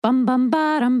bum bum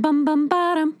bottom bum bum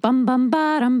bottom bum bum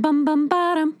bottom bum bum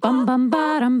bottom bum bum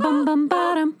bottom bum bum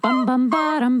bottom bum bum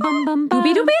bottom bum bum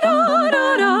doobie doobie da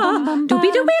da da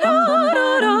doobie doobie da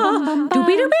da da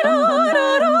doobie doobie da da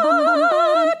da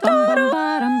bum bum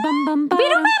bottom bum bum doobie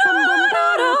doobie da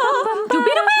da da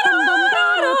doobie doobie da da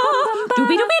da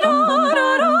doobie doobie da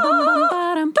da da bum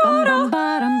bum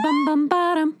bottom bum bum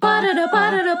bottom ba da da ba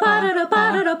da da ba da da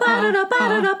ba da da ba da da ba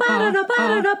da da ba da da ba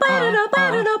da da ba da da ba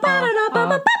da da ba da da ba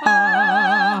ba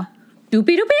ba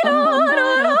doopy doopy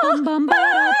da bum bum ba.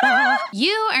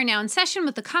 You are now in session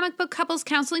with the Comic Book Couples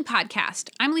Counseling Podcast.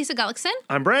 I'm Lisa Gullickson.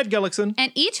 I'm Brad Gullickson.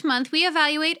 And each month we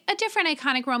evaluate a different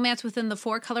iconic romance within the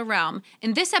four-color realm.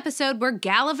 In this episode, we're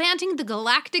gallivanting the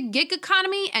galactic gig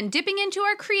economy and dipping into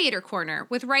our creator corner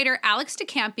with writer Alex de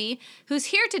Campi, who's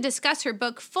here to discuss her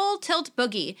book Full Tilt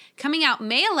Boogie, coming out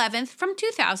May 11th from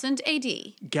 2000 AD.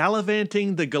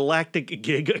 Gallivanting the galactic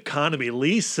gig economy.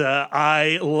 Lisa,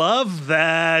 I love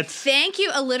that. Thank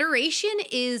you. Alliteration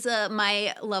is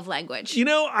my love language. You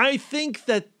know, I think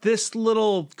that this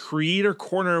little creator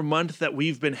corner month that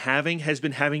we've been having has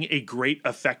been having a great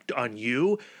effect on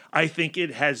you. I think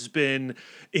it has been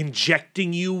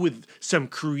injecting you with some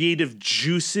creative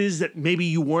juices that maybe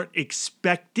you weren't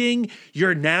expecting.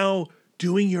 You're now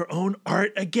doing your own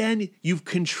art again. You've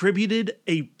contributed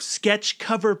a sketch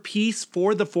cover piece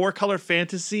for the Four Color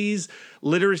Fantasies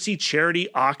Literacy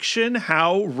Charity Auction.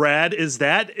 How rad is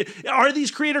that? Are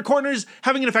these creator corners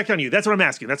having an effect on you? That's what I'm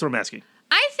asking.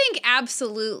 I think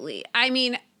absolutely. I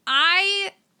mean,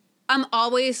 I am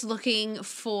always looking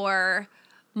for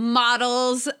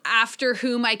models after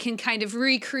whom I can kind of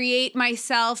recreate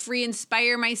myself,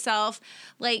 re-inspire myself.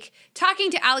 Like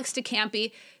talking to Alex de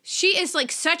Campi, she is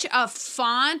like such a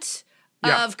font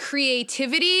of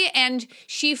creativity, and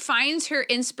she finds her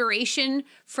inspiration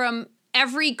from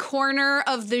every corner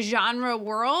of the genre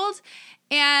world.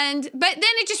 But then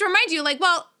it just reminds you, like,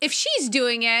 well, if she's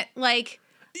doing it, like,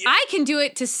 I can do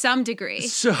it to some degree.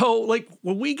 So, like,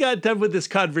 when we got done with this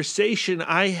conversation,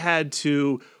 I had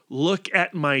to look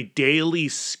at my daily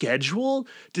schedule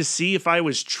to see if I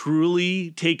was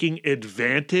truly taking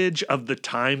advantage of the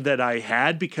time that I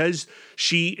had, because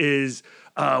she is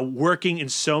working in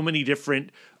so many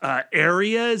different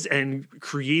areas and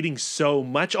creating so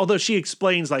much. Although she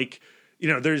explains, like, you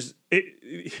know,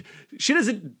 she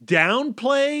doesn't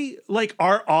downplay like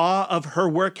our awe of her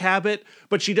work habit,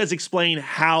 but she does explain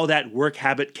how that work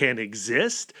habit can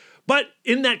exist. But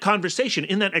in that conversation,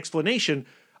 in that explanation,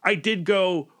 I did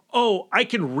go, oh, I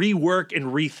can rework and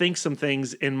rethink some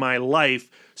things in my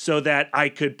life so that I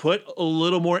could put a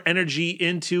little more energy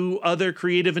into other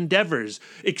creative endeavors,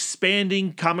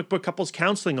 expanding comic book couples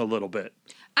counseling a little bit.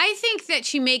 I think that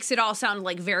she makes it all sound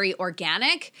like very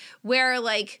organic, where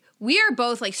like we are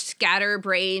both like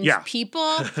scatterbrained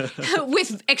people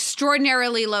with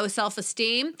extraordinarily low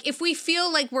self-esteem. If we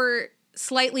feel like we're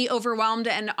slightly overwhelmed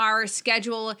and our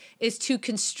schedule is too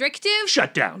constrictive,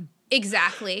 shut down.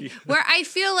 Exactly. Where I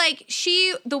feel like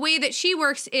the way that she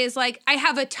works is like, I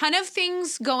have a ton of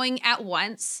things going at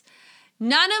once.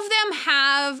 None of them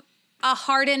have a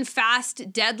hard and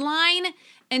fast deadline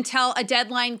until a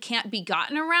deadline can't be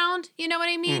gotten around. You know what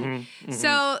I mean? Mm-hmm, mm-hmm.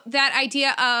 So that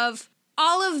idea of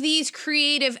all of these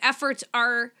creative efforts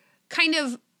are kind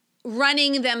of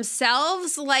running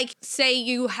themselves. Like, say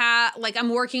you have, like, I'm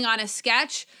working on a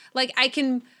sketch, like I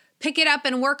can pick it up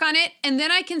and work on it, and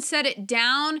then I can set it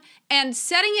down, and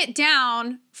setting it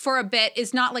down for a bit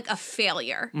is not like a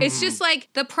failure. Mm-hmm. It's just like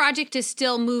the project is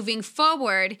still moving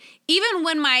forward, even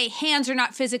when my hands are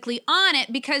not physically on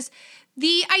it, because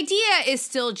the idea is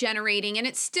still generating, and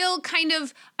it's still kind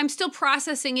of, I'm still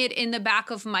processing it in the back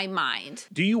of my mind.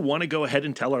 Do you want to go ahead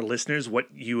and tell our listeners what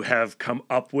you have come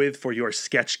up with for your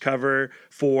sketch cover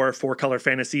for Four Color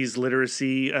Fantasies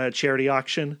Literacy Charity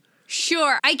Auction?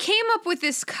 Sure. I came up with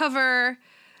this cover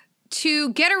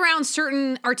to get around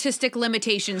certain artistic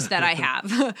limitations that I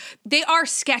have. They are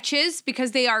sketches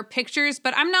because they are pictures,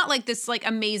 but I'm not like this like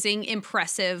amazing,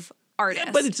 impressive artist.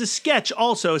 Yeah, but it's a sketch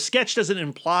also. A sketch doesn't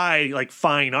imply like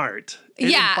fine art. It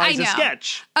implies I know. A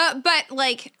sketch. But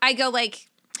like I go like,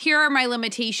 here are my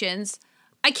limitations.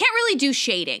 I can't really do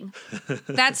shading.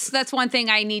 That's one thing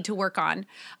I need to work on.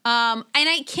 And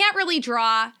I can't really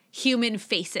draw human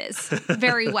faces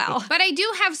very well. But I do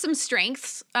have some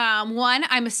strengths. One,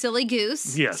 I'm a silly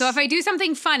goose. Yes. So if I do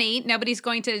something funny, nobody's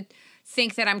going to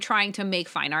think that I'm trying to make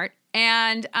fine art.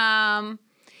 And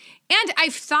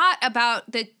I've thought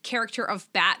about the character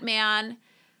of Batman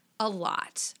a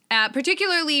lot.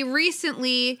 Particularly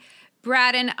recently,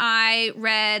 Brad and I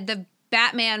read the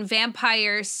Batman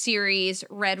vampire series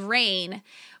Red Rain,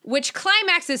 which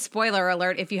climaxes, spoiler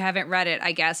alert if you haven't read it,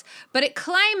 I guess, but it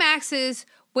climaxes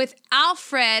with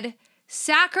Alfred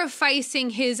sacrificing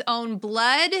his own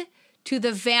blood to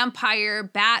the vampire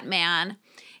Batman.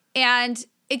 And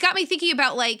it got me thinking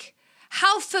about like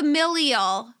how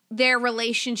familial their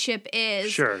relationship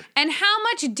is. Sure. And how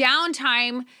much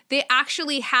downtime they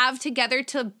actually have together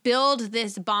to build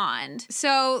this bond.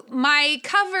 So my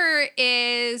cover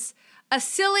is a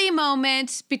silly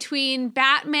moment between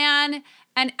Batman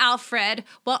and Alfred.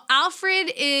 Well,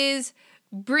 Alfred is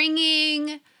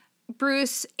bringing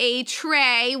Bruce a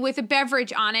tray with a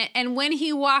beverage on it. And when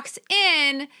he walks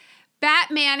in,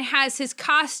 Batman has his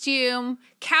costume,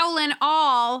 cowl and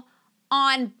all,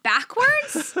 on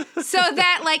backwards so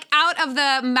that like out of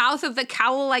the mouth of the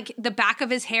cowl, like the back of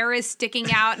his hair is sticking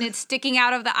out and it's sticking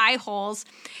out of the eye holes.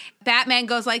 Batman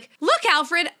goes like, "Look,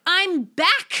 Alfred, I'm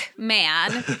back,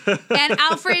 man." And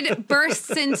Alfred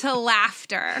bursts into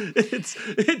laughter.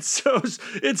 It's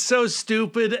so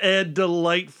stupid and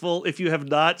delightful. If you have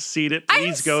not seen it,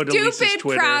 please go to Lisa's Twitter. I'm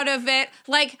stupid proud of it.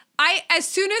 Like, as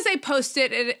soon as I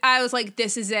posted it, I was like,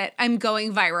 this is it. I'm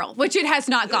going viral, which it has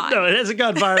not gone. No, it hasn't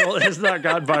gone viral. It has not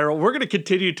gone viral. We're going to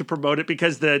continue to promote it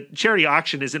because the charity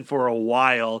auction isn't for a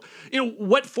while. You know,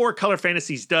 what Four Color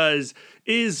Fantasies does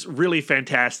is really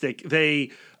fantastic.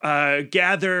 They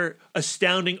gather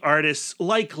astounding artists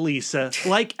like Lisa,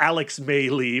 like Alex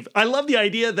Mayleave. I love the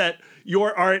idea that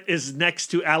your art is next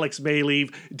to Alex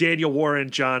Mayleave, Daniel Warren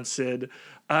Johnson.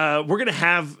 We're going to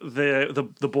have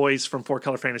the boys from Four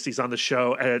Color Fantasies on the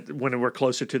show when we're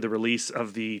closer to the release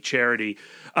of the charity.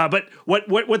 But what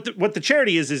the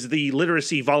charity is the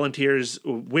Literacy Volunteers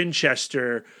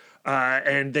Winchester,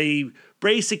 and they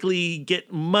basically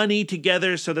get money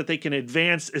together so that they can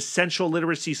advance essential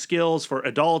literacy skills for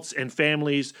adults and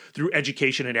families through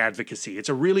education and advocacy. It's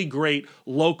a really great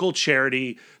local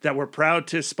charity that we're proud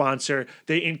to sponsor.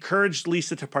 They encouraged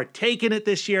Lisa to partake in it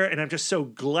this year, and I'm just so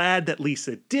glad that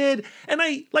Lisa did. And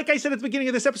like I said at the beginning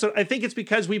of this episode, I think it's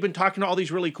because we've been talking to all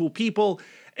these really cool people,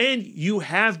 and you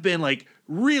have been like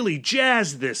really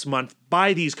jazzed this month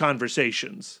by these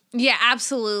conversations. Yeah,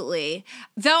 absolutely.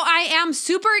 Though I am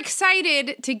super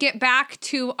excited to get back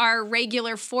to our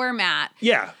regular format.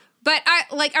 Yeah. But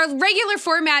our regular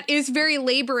format is very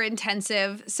labor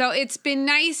intensive. So it's been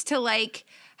nice to like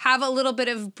have a little bit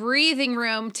of breathing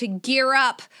room to gear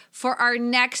up for our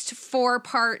next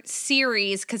 4-part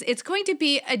series, because it's going to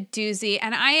be a doozy.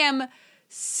 And I am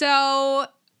so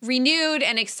renewed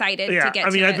and excited to get to it. I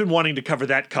mean, I've been wanting to cover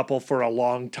that couple for a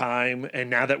long time, and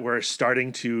now that we're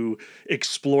starting to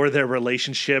explore their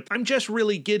relationship, I'm just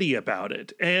really giddy about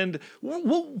it. And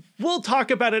we'll talk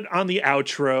about it on the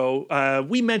outro.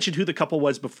 We mentioned who the couple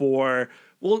was before.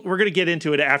 We're going to get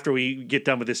into it after we get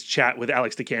done with this chat with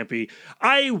Alex DeCampi.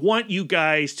 I want you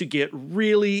guys to get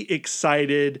really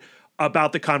excited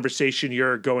about the conversation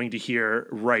you're going to hear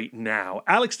right now.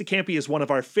 Alex DeCampi is one of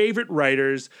our favorite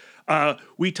writers.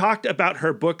 We talked about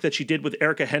her book that she did with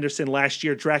Erica Henderson last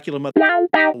year, Dracula Mother,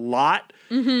 a lot.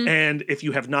 Mm-hmm. And if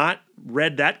you have not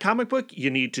read that comic book, you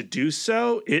need to do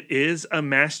so. It is a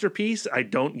masterpiece. I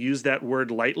don't use that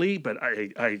word lightly, but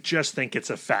I just think it's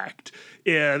a fact.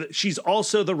 She's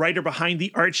also the writer behind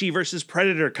the Archie versus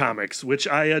Predator comics, which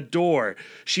I adore.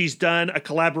 She's done a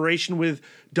collaboration with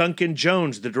Duncan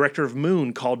Jones, the director of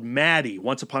Moon, called Maddie,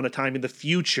 Once Upon a Time in the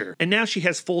Future. And now she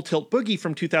has Full Tilt Boogie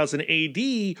from 2000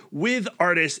 AD with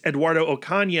artist Eduardo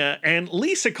Ocaña, and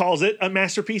Lisa calls it a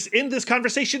masterpiece in this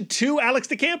conversation to Alex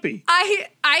DeCampi.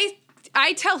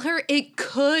 I tell her it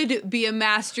could be a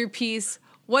masterpiece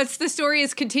once the story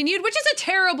is continued, which is a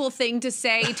terrible thing to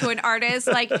say to an artist.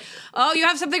 Like, oh, you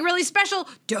have something really special,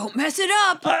 don't mess it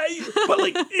up. But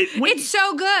like, it's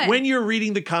so good. When you're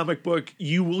reading the comic book,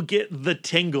 you will get the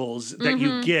tingles that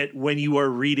you get when you are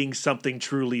reading something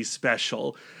truly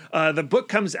special. The book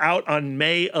comes out on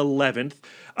May 11th.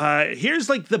 Here's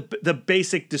like the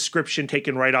basic description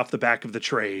taken right off the back of the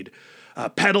trade.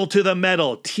 Pedal to the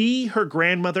metal. T, her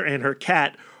grandmother, and her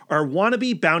cat are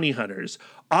wannabe bounty hunters,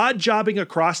 odd jobbing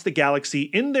across the galaxy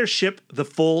in their ship, the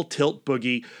Full Tilt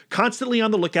Boogie, constantly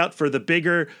on the lookout for the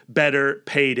bigger, better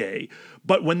payday.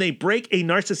 But when they break a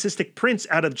narcissistic prince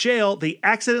out of jail, they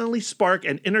accidentally spark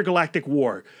an intergalactic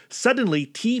war. Suddenly,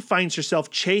 T finds herself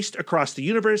chased across the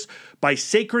universe by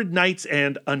sacred knights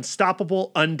and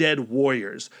unstoppable undead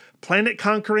warriors. Planet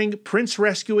conquering, prince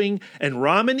rescuing, and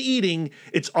ramen eating,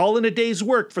 it's all in a day's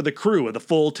work for the crew of the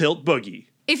Full Tilt Boogie.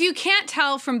 If you can't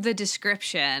tell from the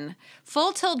description,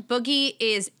 Full Tilt Boogie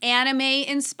is anime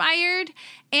inspired.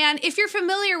 And if you're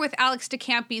familiar with Alex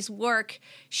DeCampi's work,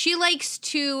 she likes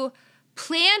to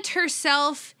plant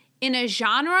herself in a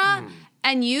genre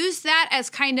and use that as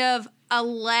kind of a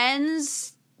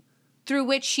lens through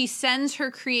which she sends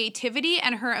her creativity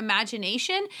and her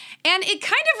imagination. And it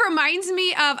kind of reminds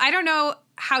me of, I don't know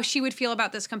how she would feel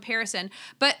about this comparison,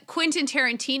 but Quentin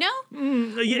Tarantino,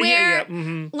 where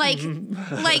like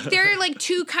there are like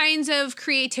two kinds of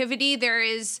creativity. There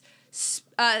is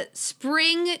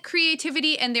spring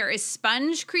creativity and there is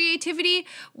sponge creativity,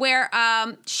 where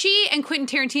she and Quentin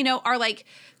Tarantino are like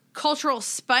cultural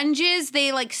sponges.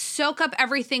 They like soak up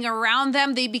everything around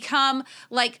them. They become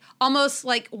like almost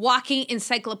like walking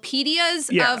encyclopedias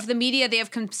of the media they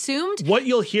have consumed. What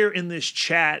you'll hear in this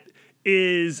chat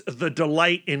is the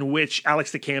delight in which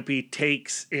Alex de Campi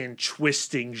takes in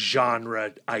twisting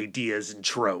genre ideas and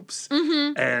tropes.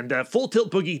 And Full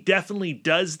Tilt Boogie definitely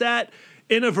does that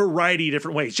in a variety of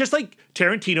different ways. Just like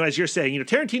Tarantino, as you're saying,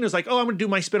 Tarantino's like, oh, I'm going to do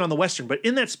my spin on the Western. But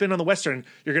in that spin on the Western,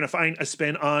 you're going to find a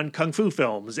spin on Kung Fu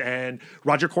films and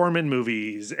Roger Corman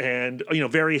movies and,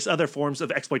 various other forms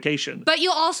of exploitation. But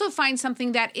you'll also find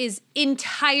something that is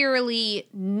entirely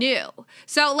new.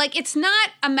 So, like, it's not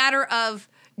a matter of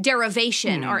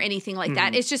derivation or anything like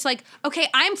that. It's just like, okay,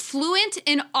 I'm fluent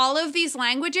in all of these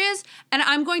languages and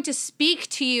I'm going to speak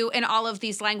to you in all of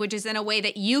these languages in a way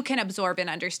that you can absorb and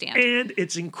understand. And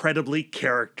it's incredibly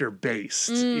character based.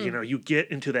 You get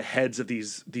into the heads of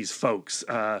these folks.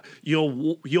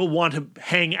 You'll want to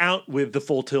hang out with the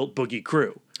Full Tilt Boogie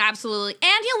crew. Absolutely.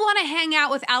 And you'll want to hang out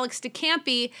with Alex de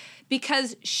Campi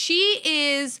because she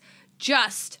is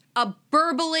just a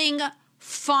burbling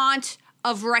font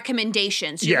of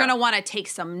recommendations. You're going to want to take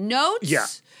some notes. Yeah.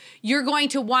 You're going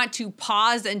to want to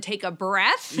pause and take a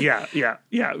breath. Yeah.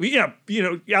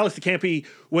 Alex de Campi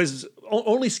was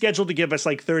only scheduled to give us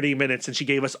like 30 minutes, and she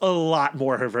gave us a lot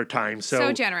more of her time.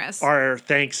 So generous. Our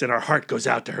thanks and our heart goes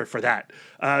out to her for that.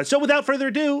 So without further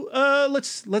ado,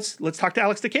 let's talk to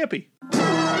Alex de Campi.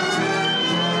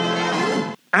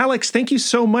 Alex, thank you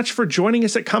so much for joining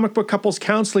us at Comic Book Couples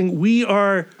Counseling. We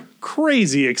are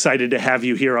crazy excited to have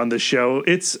you here on the show.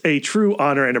 It's a true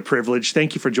honor and a privilege.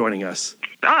 Thank you for joining us.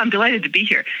 Oh, I'm delighted to be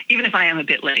here, even if I am a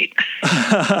bit late.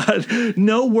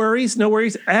 No worries.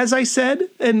 As I said,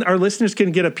 and our listeners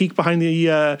can get a peek behind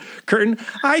the curtain,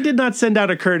 I did not send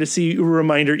out a courtesy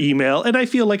reminder email, and I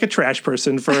feel like a trash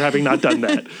person for having not done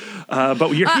that.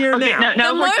 But you're here now.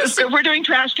 No, we're doing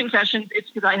trash confessions.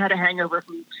 It's because I had a hangover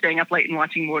from staying up late and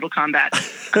watching Mortal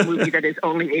Kombat, a movie that is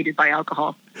only aided by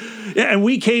alcohol. Yeah, and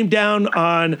we came down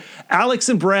on Alex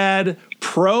and Brad,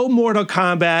 pro Mortal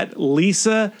Kombat.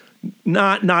 Lisa,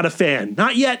 not a fan.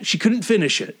 Not yet. She couldn't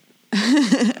finish it.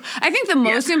 I think the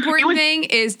most important thing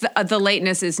is the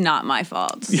lateness is not my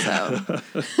fault. So.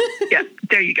 Yeah,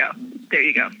 there you go.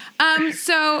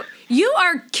 So you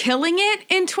are killing it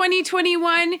in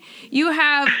 2021. You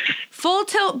have Full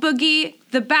Tilt Boogie,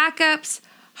 The Backups,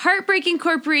 Heartbreak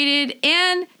Incorporated,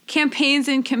 and Campaigns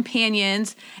and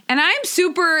Companions. And I'm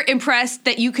super impressed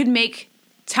that you could make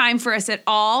time for us at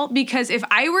all, because if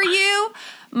I were you,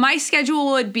 my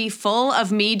schedule would be full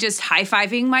of me just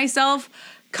high-fiving myself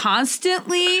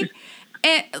constantly.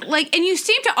 And you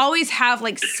seem to always have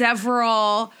like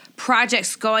several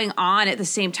projects going on at the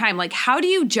same time. Like, how do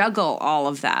you juggle all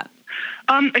of that?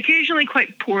 Occasionally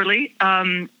quite poorly.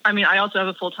 I also have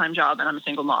a full-time job and I'm a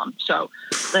single mom. So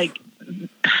like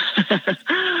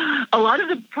a lot of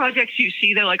the projects you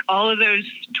see, they're like all of those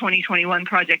 2021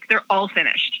 projects, they're all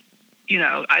finished.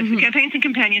 Campaigns and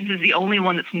Companions is the only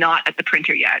one that's not at the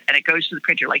printer yet. And it goes to the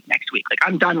printer like next week. Like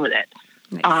I'm done with it.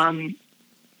 Nice.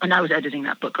 And I was editing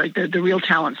that book. Like the real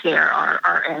talents there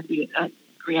are Andy and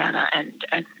Brianna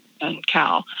and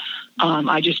Cal.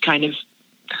 I just kind of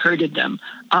herded them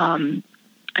and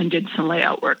did some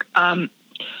layout work. I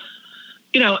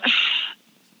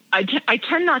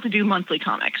tend not to do monthly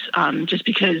comics just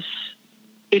because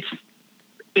it's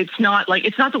not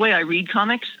the way I read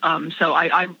comics. So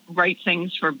I write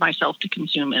things for myself to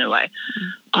consume in a way.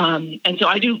 And so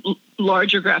I do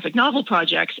larger graphic novel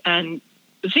projects. And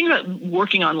the thing about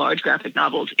working on large graphic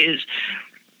novels is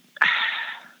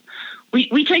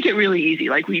we take it really easy.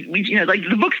 Like we like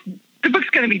the book's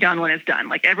going to be done when it's done.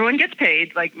 Like everyone gets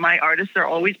paid. Like my artists are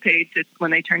always paid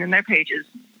when they turn in their pages.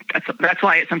 That's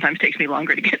why it sometimes takes me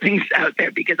longer to get things out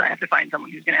there, because I have to find someone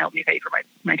who's going to help me pay for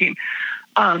my team.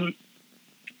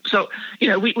 So,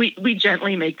 we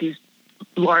gently make these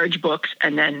large books,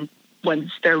 and then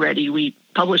once they're ready, we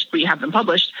have them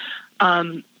published.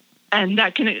 And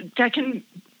that can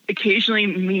occasionally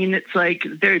mean it's like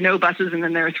there are no buses and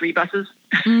then there are 3 buses.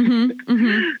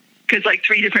 Because like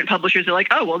 3 different publishers are like,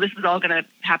 oh, well, this is all going to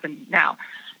happen now.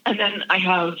 And then I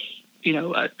have,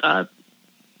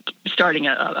 starting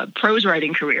a prose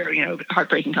writing career. You know,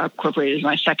 Heartbreaking Incorporated is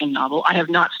my second novel. I have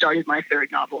not started my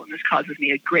third novel, and this causes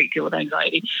me a great deal of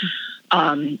anxiety.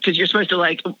 Because you're supposed to,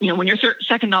 like, you know, when your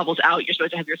second novel's out, you're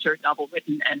supposed to have your third novel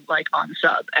written and like on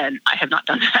sub, and I have not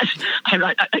done that. I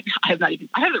have not even.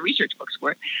 I have the research books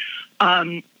for it.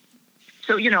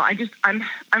 So, you know,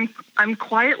 I'm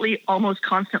quietly, almost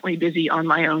constantly busy on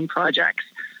my own projects,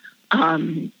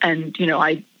 and you know,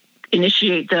 I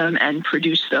initiate them and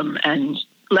produce them and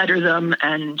letter them,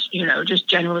 and you know, just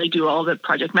generally do all the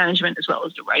project management as well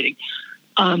as the writing.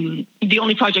 The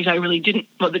only project I really didn't.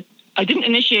 I didn't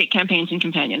initiate Campaigns and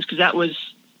Companions because that was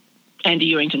Andy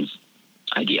Ewington's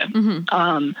idea.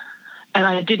 And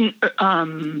I didn't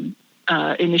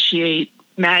initiate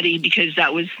Maddie because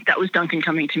that was Duncan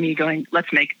coming to me going,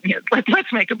 let's make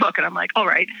a book. And I'm like, all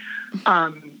right.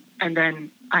 And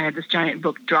then I had this giant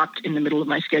book dropped in the middle of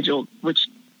my schedule, which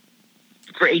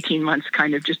for 18 months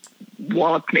kind of just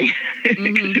walloped me.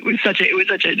 It was such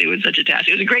a task.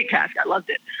 It was a great task. I loved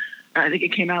it. I think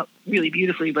it came out really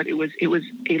beautifully, but it was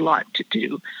a lot to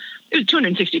do. It was a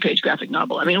 260-page graphic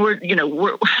novel. I mean, we're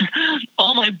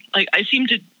I seem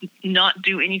to not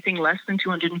do anything less than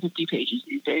 250 pages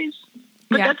these days.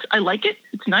 But I like it.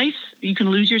 It's nice. You can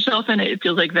lose yourself in it. It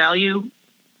feels like value.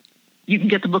 You can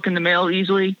get the book in the mail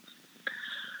easily.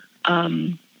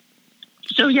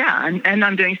 So yeah, and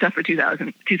I'm doing stuff for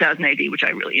 2000 AD, which I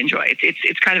really enjoy.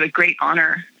 It's kind of a great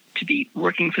honor to be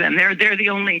working for them. They're the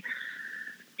only,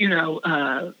 you know,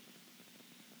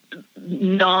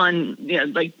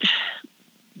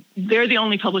 they're the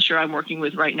only publisher I'm working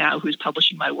with right now who's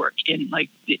publishing my work in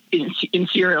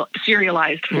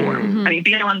serialized form. I mean,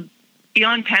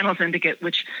 beyond Panel Syndicate,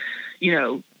 which, you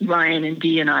know, Ryan and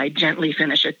Dee and I gently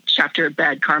finish a chapter of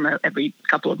Bad Karma every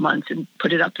couple of months and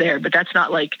put it up there. But that's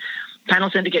not like Panel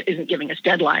Syndicate isn't giving us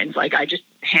deadlines. Like, I just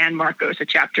hand Marcos a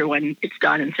chapter when it's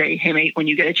done and say, hey, mate, when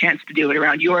you get a chance to do it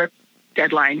around your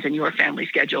deadlines and your family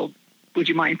schedule, would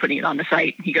you mind putting it on the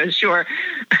site? He goes, sure.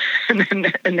 and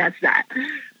that's that.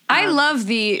 I love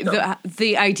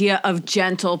the idea of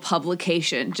gentle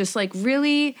publication, just like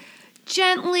really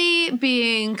gently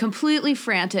being completely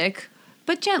frantic,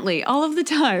 but gently all of the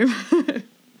time.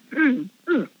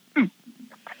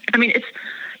 I mean, it's,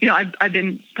 you know, I've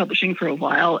been publishing for a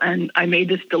while, and I made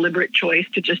this deliberate choice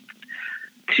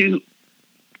to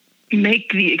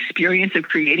make the experience of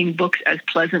creating books as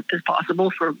pleasant as possible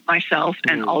for myself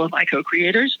and all of my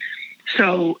co-creators.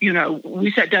 So, you know,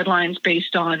 we set deadlines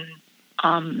based on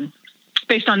them,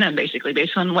 basically,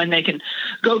 based on when they can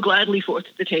go gladly forth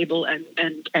to the table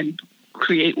and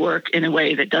create work in a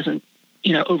way that doesn't,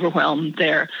 you know, overwhelm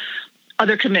their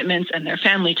other commitments and their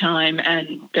family time,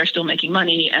 and they're still making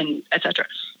money, and et cetera.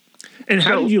 And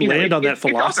how did you land on that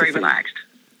philosophy? It's all very relaxed.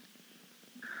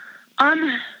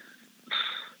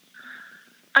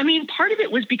 I mean, part of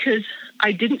it was because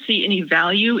I didn't see any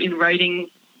value in writing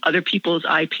other people's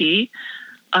IP.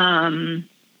 And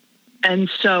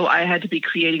so I had to be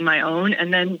creating my own.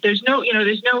 And then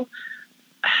the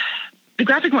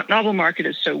graphic novel market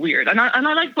is so weird. And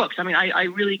I like books. I mean, I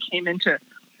really came into,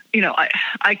 you know,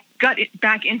 I got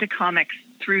back into comics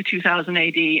through 2000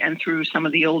 AD and through some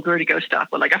of the old Vertigo stuff.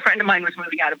 But like, a friend of mine was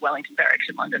moving out of Wellington Barracks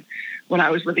in London when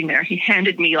I was living there. He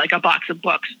handed me like a box of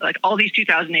books, like all these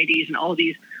 2000 ADs and all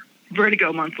these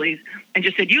Vertigo monthlies, and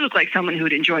just said, you look like someone who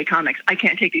would enjoy comics. I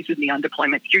can't take these with me on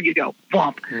deployment. Here you go.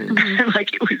 Womp. And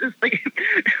like, it was just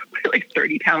like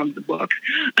 30 pounds of books.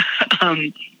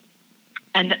 But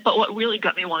what really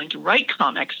got me wanting to write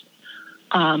comics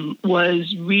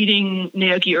was reading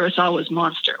Naoki Urasawa's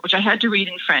Monster, which I had to read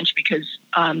in French because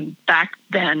back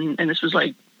then, and this was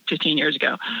like 15 years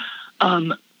ago,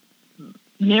 Naoki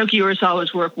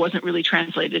Urasawa's work wasn't really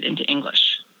translated into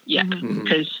English yet,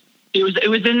 because it was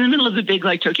in the middle of the big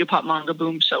like Tokyo pop manga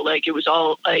boom. So like, it was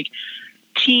all like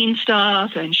teen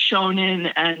stuff and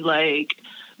shonen and like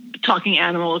talking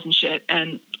animals and shit,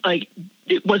 and like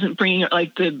it wasn't bringing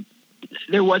like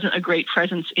there wasn't a great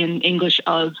presence in English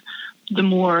of the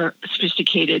more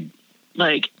sophisticated,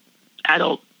 like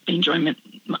adult enjoyment.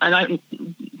 And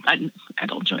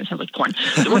adult enjoyment sounds like porn.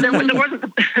 There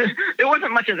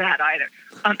wasn't much of that either.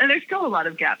 And there's still a lot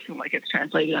of gaps in like it's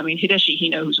translated. I mean, Hideshi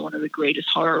Hino, who's one of the greatest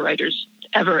horror writers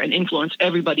ever and influenced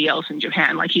everybody else in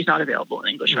Japan, like he's not available in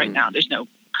English right now. There's no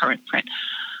current print.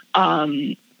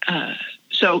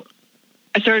 So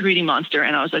I started reading Monster,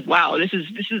 and I was like, wow, this is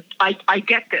I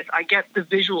get this. I get the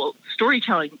visual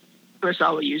storytelling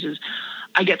Urasawa uses.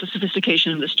 I get the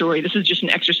sophistication of the story. This is just an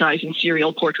exercise in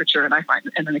serial portraiture, and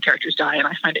then the characters die, and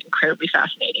I find it incredibly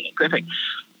fascinating and gripping.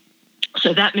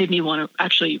 So that made me want to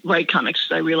actually write comics,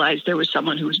 because I realized there was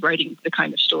someone who was writing the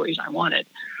kind of stories I wanted.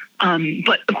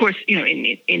 But of course,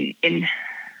 in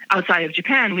outside of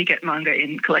Japan, we get manga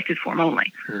in collected form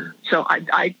only. So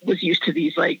I was used to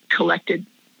these like collected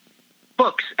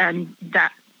books, and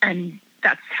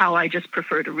that's how I just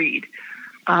prefer to read.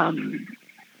 And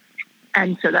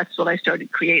so that's what I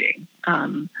started creating.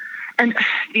 And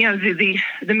the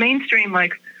mainstream,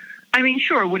 like, I mean,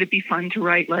 sure, would it be fun to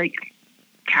write like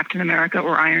Captain America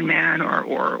or Iron Man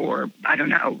or I don't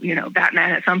know,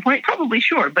 Batman at some point? Probably,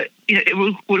 sure, but it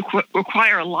would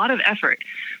require a lot of effort.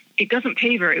 It doesn't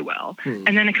pay very well, and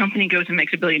then a company goes and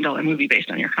makes $1 billion movie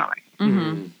based on your comic.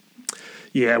 Mm-hmm.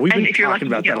 Yeah, we've been if you're talking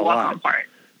lucky, about that a lot. Part.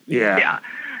 Yeah.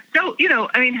 So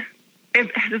I mean,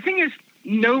 the thing is,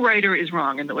 no writer is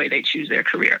wrong in the way they choose their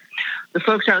career. The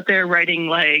folks out there writing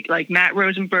like Matt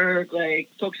Rosenberg, like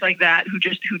folks like that who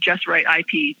just write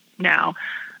IP now,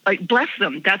 like, bless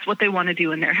them. That's what they want to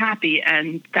do, and they're happy,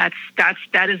 and that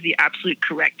is the absolute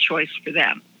correct choice for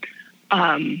them.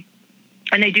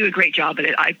 And they do a great job at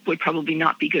it. I would probably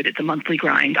not be good at the monthly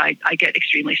grind. I get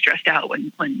extremely stressed out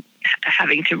when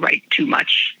having to write too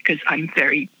much because I'm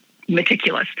very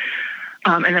meticulous.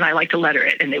 And then I like to letter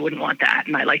it, and they wouldn't want that.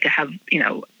 And I like to have,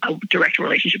 a direct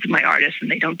relationship with my artists, and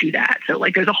they don't do that. So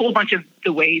like, there's a whole bunch of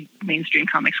the way mainstream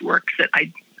comics works that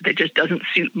just doesn't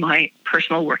suit my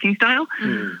personal working style.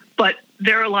 But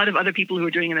there are a lot of other people who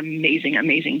are doing an amazing,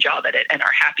 amazing job at it and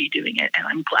are happy doing it. And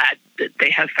I'm glad that they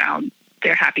have found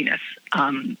their happiness.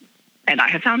 And I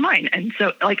have found mine. And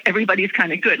so like, everybody's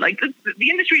kind of good. Like the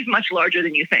industry is much larger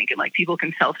than you think. And like, people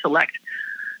can self-select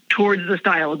towards the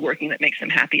style of working that makes them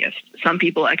happiest. Some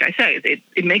people, like I say,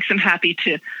 it makes them happy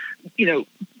to,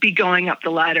 be going up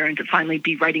the ladder and to finally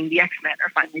be writing the X-Men or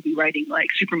finally be writing like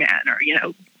Superman or,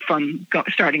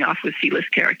 starting off with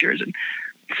C-list characters. And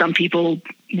some people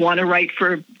want to write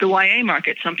for the YA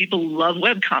market. Some people love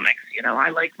webcomics.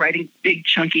 I like writing big,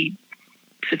 chunky,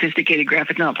 sophisticated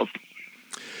graphic novels.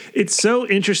 It's so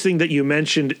interesting that you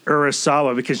mentioned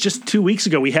Urasawa, because just 2 weeks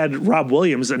ago we had Rob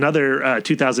Williams, another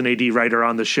 2000 AD writer,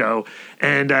 on the show,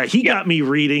 and he got me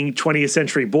reading 20th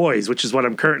Century Boys, which is what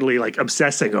I'm currently like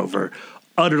obsessing over,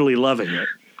 utterly loving it.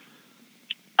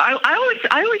 I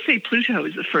always say Pluto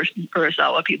is the first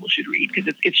Urasawa people should read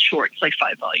because it's short. It's like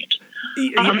 5 volumes.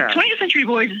 Yeah. 20th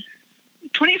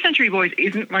Century Boys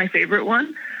isn't my favorite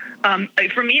one.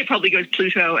 For me, it probably goes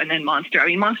Pluto and then Monster. I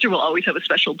mean, Monster will always have a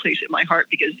special place in my heart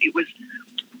because it was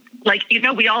like,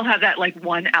 we all have that like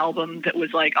one album that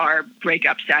was like our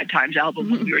breakup sad times album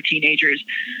when we were teenagers.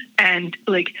 And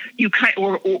like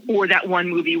or that one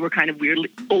movie we're kind of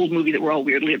old movie that we're all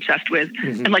weirdly obsessed with.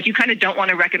 Mm-hmm. And like, you kind of don't want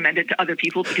to recommend it to other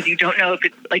people because you don't know if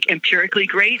it's like empirically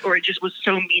great or it just was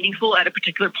so meaningful at a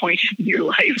particular point in your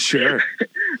life. Sure.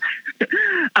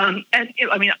 And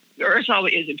I mean,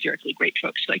 Urasawa is empirically great,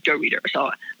 folks. Like, go read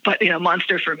Urasawa. But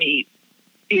Monster for me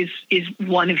is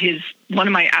one of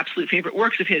my absolute favorite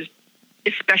works of his,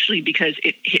 especially because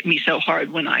it hit me so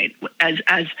hard when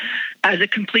as a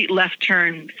complete left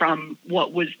turn from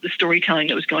what was the storytelling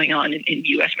that was going on in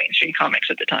U.S. mainstream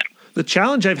comics at the time. The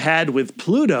challenge I've had with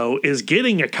Pluto is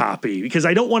getting a copy because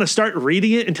I don't want to start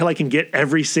reading it until I can get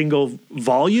every single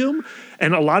volume.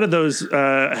 And a lot of those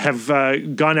have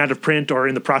gone out of print or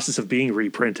in the process of being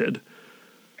reprinted.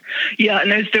 Yeah, and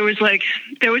there was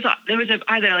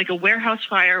either like a warehouse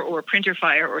fire or a printer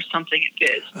fire or something at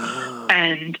Viz. Oh.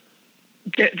 And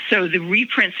so the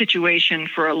reprint situation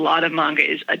for a lot of manga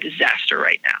is a disaster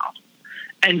right now.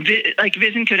 And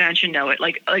Viz and Kodansha know it.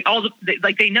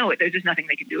 They know it. There's just nothing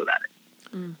they can do about it.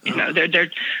 Mm. They're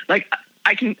like,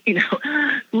 I can,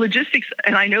 logistics,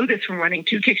 and I know this from running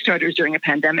 2 Kickstarters during a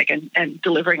pandemic and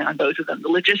delivering on both of them. The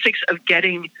logistics of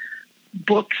getting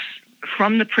books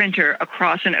from the printer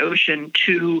across an ocean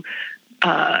to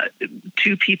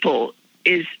people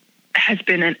has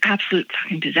been an absolute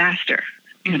fucking disaster.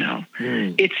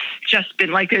 It's just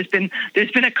been like there's been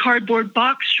a cardboard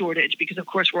box shortage because of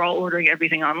course we're all ordering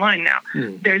everything online now.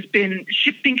 There's been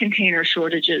shipping container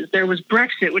shortages. There was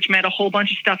Brexit, which meant a whole bunch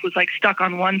of stuff was like stuck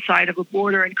on one side of a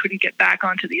border and couldn't get back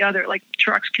onto the other, like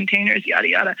trucks, containers, yada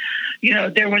yada.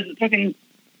 There was fucking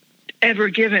Ever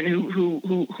Given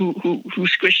who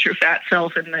squished her fat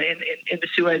self in the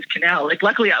Suez Canal. Like,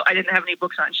 luckily I didn't have any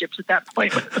books on ships at that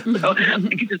point, so I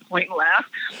could just point and laugh.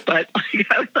 But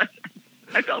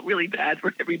I felt really bad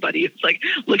for everybody. It's like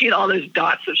looking at all those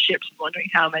dots of ships and wondering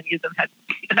how many of them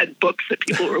had books that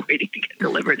people were waiting to get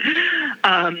delivered.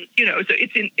 So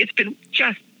it's been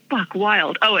just buck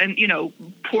wild. Oh, and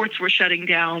ports were shutting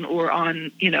down or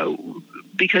on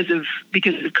because of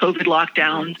COVID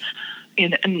lockdowns.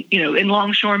 In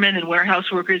longshoremen and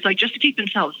warehouse workers, like just to keep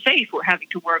themselves safe, were having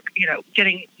to work,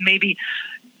 getting maybe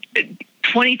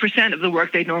 20% of the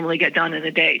work they'd normally get done in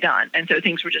a day done. And so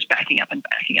things were just backing up and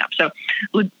backing up. So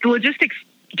the logistics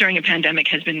during a pandemic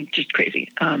has been just crazy.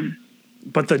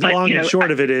 But the long and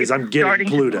short of it is I'm getting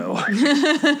Pluto.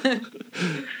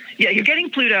 Yeah, you're getting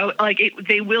Pluto.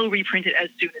 They will reprint it as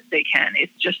soon as they can.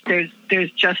 It's just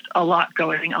there's just a lot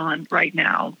going on right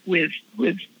now with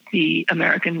the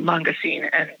American manga scene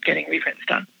and getting reprints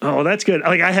done. Oh, that's good.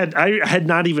 Like I had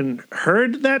not even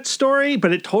heard that story,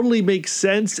 but it totally makes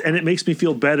sense, and it makes me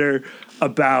feel better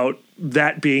about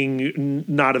that being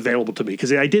not available to me,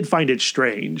 because I did find it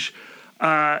strange.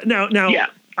 Now, yeah.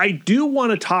 I do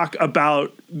want to talk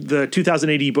about the 2000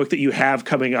 AD book that you have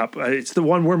coming up. It's the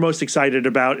one we're most excited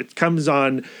about. It comes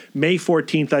on May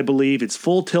 14th, I believe. It's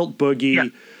Full Tilt Boogie. Yeah.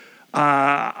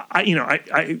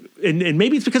 And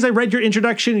maybe it's because I read your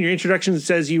introduction. Your introduction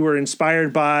says you were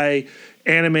inspired by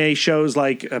anime shows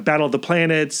like Battle of the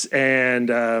Planets and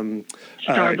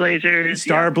Star Blazers.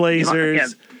 Star Blazers. Yeah.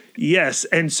 Yes.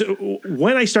 And so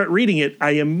when I start reading it,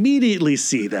 I immediately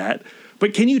see that.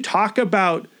 But can you talk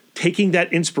about taking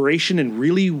that inspiration and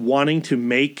really wanting to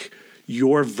make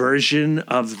your version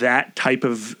of that type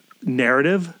of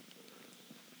narrative?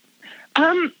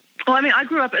 Well, I mean, I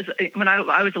grew up when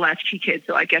I was a latchkey kid,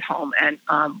 so I get home and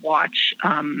watch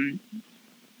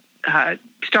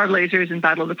Star Blazers and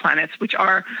Battle of the Planets, which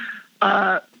are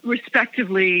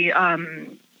respectively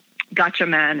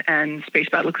Gatchaman and Space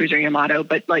Battle Cruiser Yamato,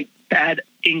 but like bad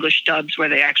English dubs where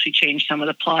they actually changed some of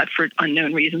the plot for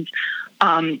unknown reasons.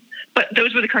 But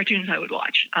those were the cartoons I would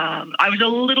watch. I was a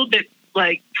little bit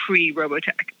like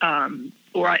pre-Robotech,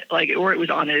 or it was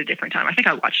on at a different time. I think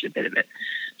I watched a bit of it.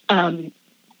 And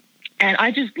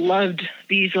I just loved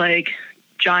these like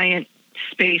giant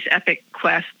space epic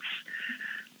quests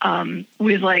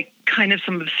with like kind of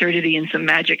some absurdity and some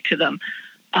magic to them.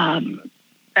 And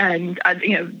as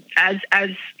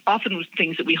often with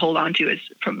things that we hold on to as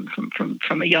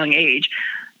from a young age,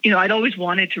 I'd always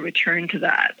wanted to return to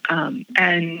that.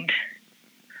 And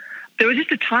there was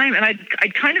just a time, and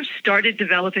I'd kind of started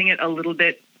developing it a little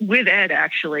bit with Ed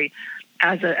actually,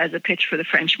 as a pitch for the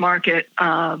French market.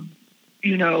 Some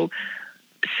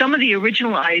of the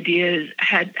original ideas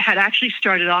had actually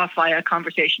started off via a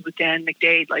conversation with Dan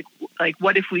McDade, like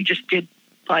what if we just did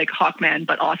like Hawkman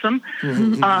but awesome?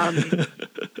 And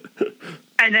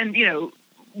then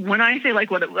when I say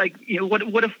what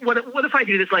if I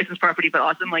do this licensed property but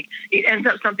awesome, like it ends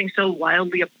up something so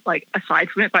wildly like aside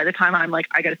from it by the time I'm like,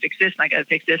 I gotta fix this and I gotta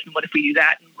fix this, and what if we do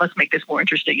that, and let's make this more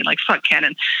interesting, and like fuck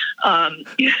canon. Then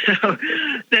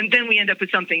we end up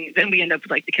with something. Then we end up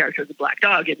with like the character of the Black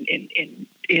Dog in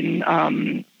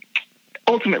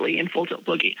ultimately in Full Tilt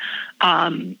Boogie,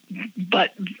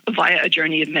 but via a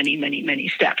journey of many, many, many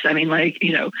steps. I mean,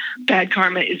 Bad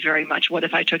Karma is very much what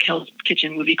if I took Hell's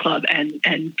Kitchen Movie Club and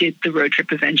did the road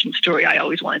trip of vengeance story I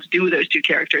always wanted to do with those two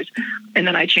characters, and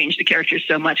then I changed the characters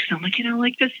so much because I'm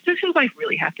like, does his wife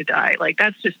really have to die? Like,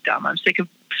 that's just dumb. I'm sick of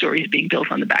stories being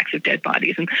built on the backs of dead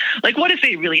bodies, and like, what if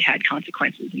they really had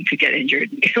consequences and could get injured?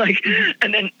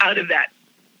 And then out of that,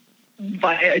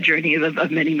 by a journey of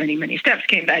many, many, many steps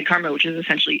came Bad Karma, which is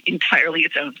essentially entirely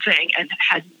its own thing and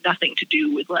has nothing to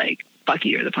do with like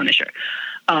Bucky or the Punisher.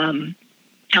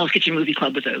 Hell's Kitchen Movie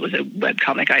Club was a web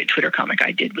comic, Twitter comic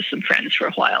I did with some friends for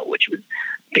a while, which was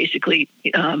basically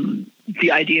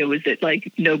the idea was that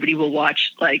like nobody will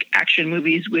watch like action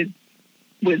movies with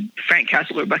Frank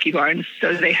Castle or Bucky Barnes,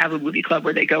 so they have a movie club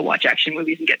where they go watch action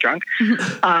movies and get drunk.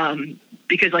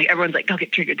 Because like everyone's like, they'll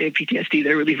get triggered, they have PTSD,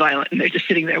 they're really violent, and they're just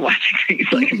sitting there watching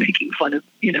things like making fun of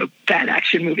bad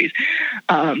action movies.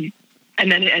 And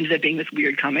then it ended up being this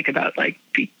weird comic about like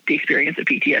the experience of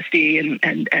PTSD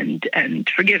and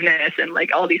forgiveness and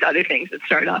like all these other things that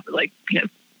started off with like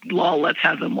lol, let's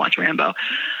have them watch Rambo.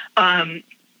 And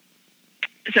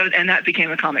that became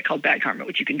a comic called Bad Karma,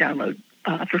 which you can download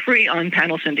for free on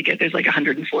Panel Syndicate. There's like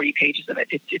 140 pages of it.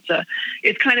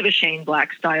 It's kind of a Shane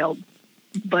Black style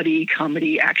buddy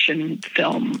comedy action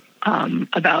film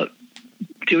about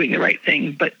doing the right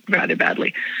thing, but rather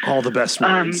badly. All the best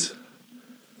words.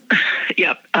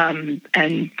 Yep.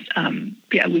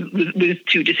 With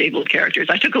two disabled characters.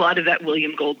 I took a lot of that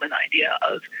William Goldman idea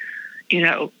of,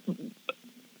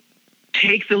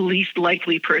 take the least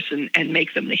likely person and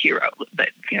make them the hero,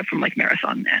 but from like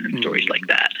Marathon Man and stories like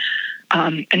that.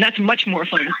 And that's much more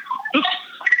fun. Oops.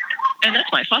 And that's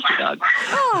my foster dog.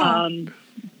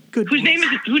 Whose name is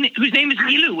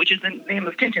Milou, which is the name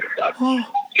of Tintin's dog. Milou.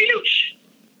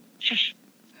 Shush.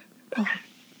 Oh,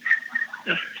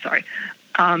 sorry.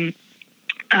 What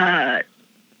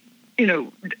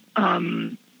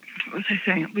was I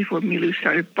saying before Milou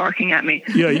started barking at me?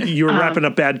 Yeah, you were wrapping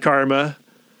up Bad Karma.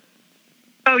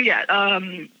 Oh yeah.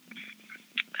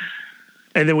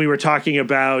 And then we were talking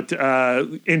about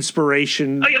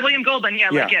inspiration. Oh yeah, William Goldman. Yeah,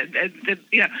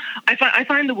 Yeah. I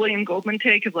find the William Goldman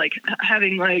take of like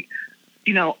having like,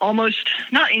 almost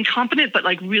not incompetent, but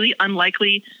like really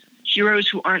unlikely heroes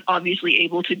who aren't obviously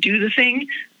able to do the thing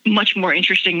much more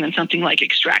interesting than something like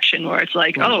Extraction, where it's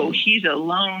like, oh, he's a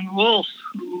lone wolf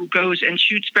who goes and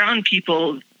shoots brown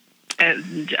people,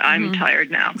 and I'm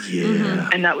tired now. Yeah.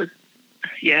 And that was,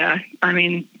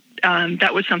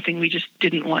 that was something we just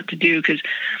didn't want to do because,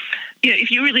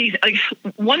 if you really like,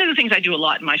 one of the things I do a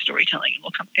lot in my storytelling,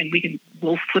 and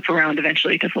we'll flip around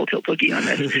eventually to Full Tilt Boogie on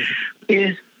this,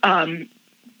 is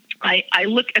I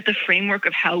look at the framework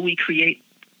of how we create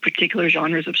particular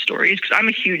genres of stories because I'm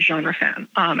a huge genre fan,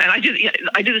 and I do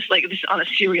this like this on a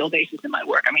serial basis in my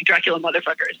work. I mean, Dracula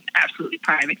Motherfucker is an absolutely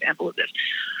prime example of this.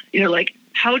 Like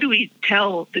how do we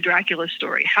tell the Dracula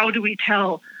story? How do we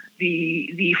tell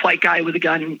the white guy with a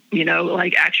gun,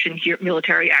 like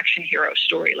military action hero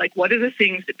story? Like, what are the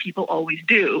things that people always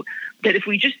do that if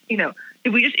we just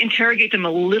interrogate them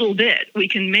a little bit, we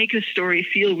can make a story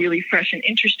feel really fresh and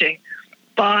interesting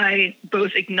by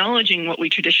both acknowledging what we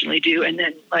traditionally do and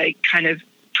then like kind of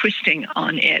twisting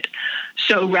on it.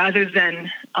 So rather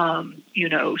than,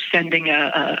 sending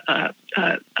a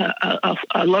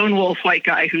lone wolf white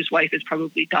guy whose wife has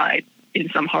probably died in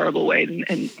some horrible way,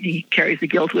 and he carries the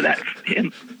guilt with that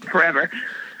him forever,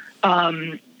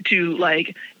 to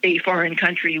like a foreign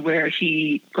country where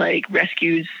he like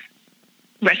rescues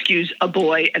a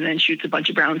boy and then shoots a bunch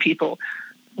of brown people.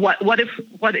 What if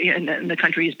and the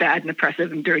country is bad and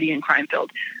oppressive and dirty and crime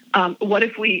filled? What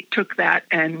if we took that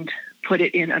and put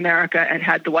it in America and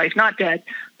had the wife not dead,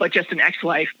 but just an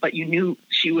ex-wife, but you knew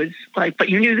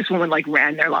this woman like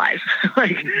ran their lives,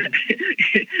 like,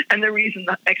 and the reason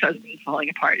the ex-husband is falling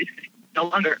apart is no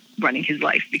longer running his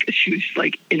life because she was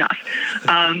like enough.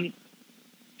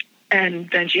 And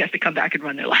then she has to come back and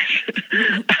run their life.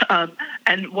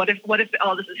 And what if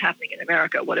all this is happening in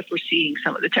America? What if we're seeing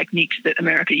some of the techniques that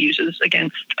America uses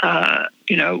against,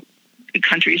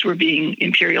 countries we're being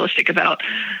imperialistic about,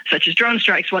 such as drone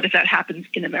strikes? What if that happens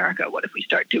in America? What if we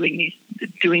start doing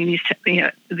these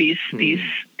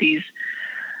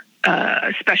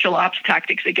special ops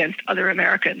tactics against other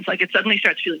Americans? Like, it suddenly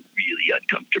starts feeling really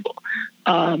uncomfortable,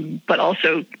 but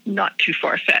also not too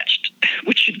far-fetched,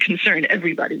 which should concern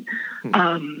everybody.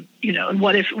 And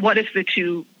what if the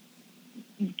two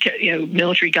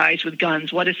military guys with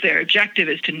guns, what if their objective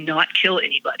is to not kill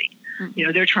anybody?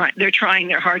 They're trying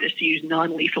their hardest to use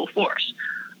non-lethal force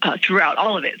throughout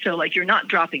all of it. So like, you're not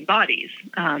dropping bodies.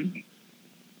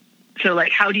 So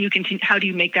like, how do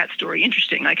you make that story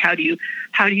interesting? Like, how do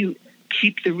you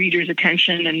keep the reader's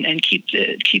attention and keep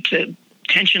the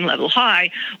tension level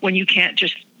high when you can't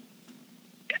just,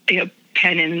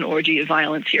 pen in an orgy of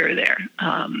violence here or there,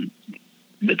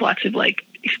 with lots of like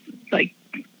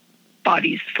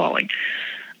bodies falling.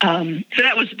 So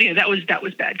that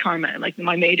was bad karma. And like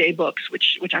my Mayday books,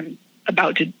 which I'm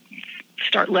about to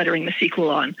start lettering the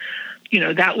sequel on,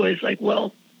 that was like,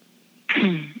 well,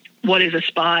 what is a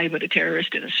spy but a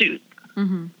terrorist in a suit?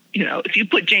 Mm-hmm. If you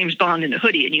put James Bond in a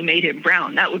hoodie and you made him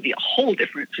brown, that would be a whole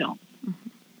different film.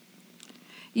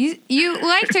 You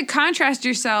like to contrast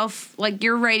yourself, like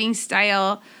your writing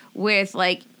style, with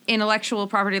like intellectual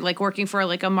property, like working for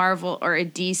like a Marvel or a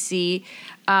DC,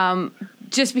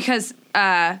 just because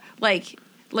like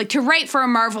to write for a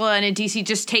Marvel and a DC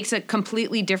just takes a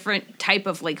completely different type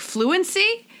of like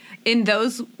fluency in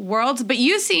those worlds. But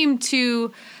you seem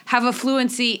to have a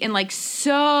fluency in like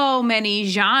so many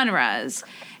genres,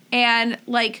 and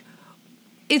like,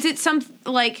 is it some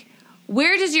like,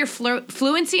 where does your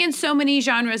fluency in so many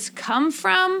genres come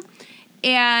from?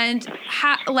 And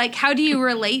how do you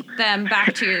relate them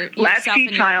back to yourself Latchkey and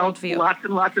your Child, worldview? lots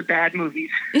and lots of bad movies.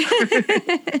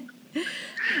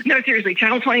 No, seriously,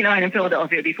 Channel 29 in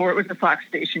Philadelphia, before it was the Fox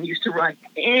station, used to run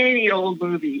any old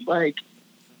movie, like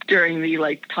during the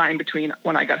like time between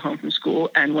when I got home from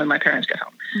school and when my parents got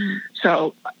home. Mm-hmm.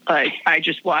 So I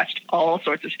just watched all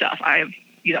sorts of stuff.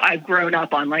 I've grown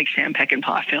up on like Sam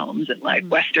Peckinpah films and like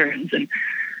Westerns and,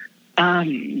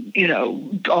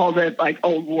 all the like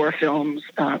old war films,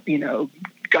 Guns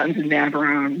and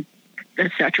Navarone,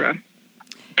 etc.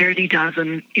 Dirty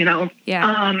Dozen,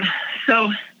 Yeah.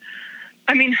 So,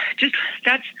 I mean, just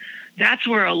that's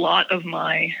where a lot of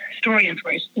my story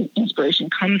inspiration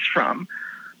comes from.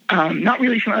 Not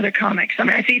really from other comics. I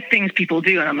mean, I see things people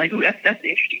do and I'm like, ooh, that's an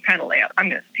interesting kind of layout. I'm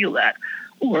going to steal that.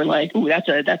 Or like, ooh, that's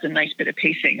a nice bit of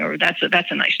pacing, or that's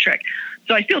a nice trick.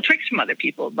 So I steal tricks from other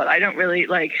people, but I don't really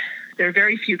like. There are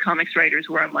very few comics writers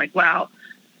where I'm like, wow,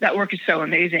 that work is so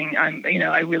amazing.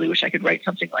 I really wish I could write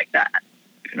something like that.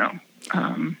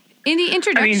 In the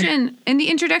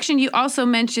introduction, you also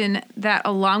mention that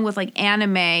along with like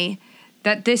anime,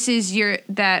 that this is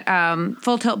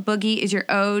Full Tilt Boogie is your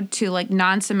ode to like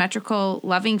non-symmetrical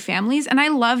loving families. And I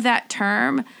love that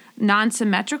term,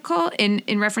 non-symmetrical,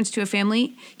 in reference to a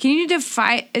family. Can you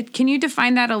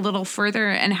define that a little further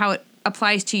and how it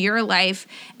applies to your life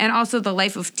and also the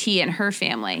life of T and her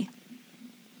family?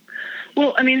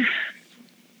 Well, I mean,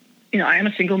 I am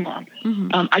a single mom.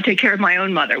 Mm-hmm. I take care of my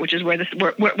own mother, which is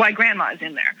why grandma is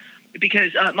in there.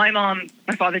 Because my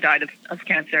father died of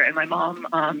cancer, and my mom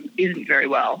isn't very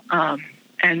well.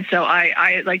 And so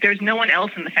I like, there's no one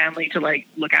else in the family to like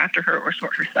look after her or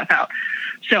sort her stuff out.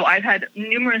 So I've had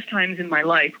numerous times in my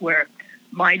life where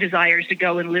my desires to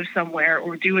go and live somewhere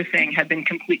or do a thing have been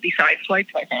completely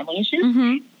sideswiped by family issues.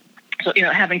 Mm-hmm. So,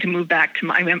 having to move back to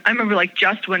I remember like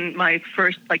just when my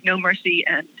first like No Mercy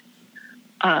and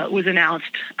was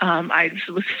announced, I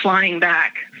was flying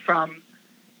back from,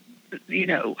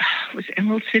 was it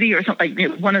Emerald City or something,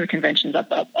 like one of the conventions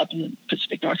up in the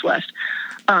Pacific Northwest.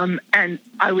 And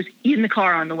I was in the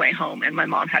car on the way home, and my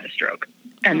mom had a stroke.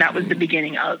 And that was the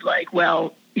beginning of like,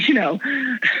 well,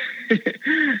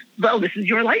 well, this is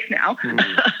your life now.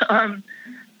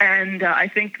 And I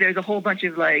think there's a whole bunch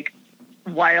of like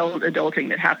wild adulting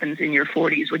that happens in your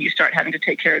 40s when you start having to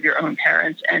take care of your own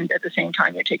parents, and at the same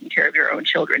time you're taking care of your own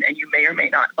children, and you may or may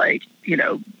not like,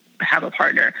 have a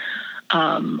partner.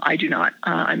 I do not.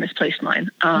 I misplaced mine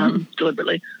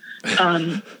deliberately.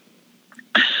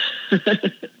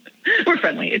 We're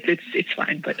friendly. It's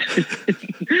fine, but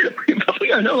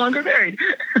we are no longer married.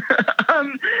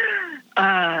 So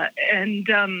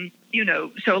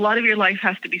a lot of your life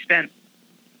has to be spent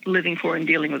living for and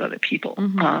dealing with other people.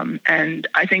 Mm-hmm. And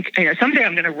I think someday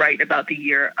I'm going to write about the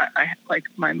year I like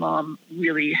my mom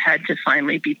really had to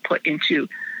finally be put into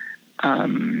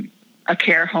a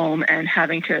care home and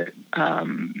having to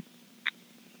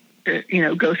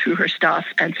go through her stuff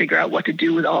and figure out what to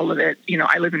do with all of it.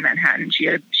 I live in Manhattan. She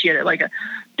had like a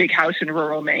big house in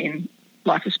rural Maine,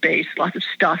 lots of space, lots of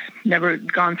stuff, never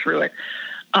gone through it.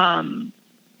 And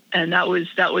that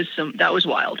was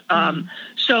wild.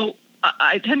 So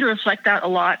I tend to reflect that a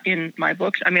lot in my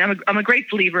books. I mean, I'm a great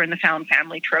believer in the found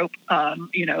family trope.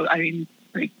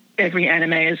 Like every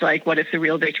anime is like, what if the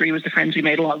real victory was the friends we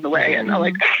made along the way? And I'm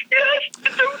like, yes,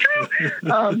 it's so true.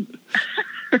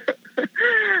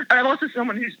 And I'm also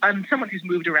someone who's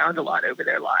moved around a lot over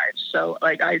their lives. So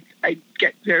like I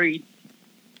get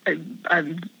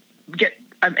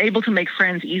I'm able to make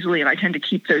friends easily, and I tend to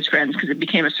keep those friends because it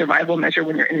became a survival measure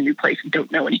when you're in a new place and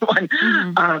don't know anyone.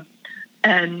 Mm-hmm.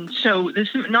 And so this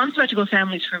non-symmetrical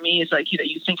families for me is like,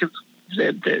 you think of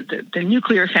the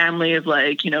nuclear family of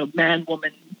like, man,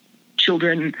 woman,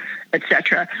 children,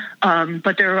 etc.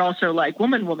 But there are also like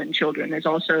woman, children. There's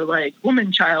also like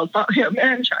woman, child,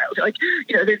 man, child. Like,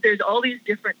 there's all these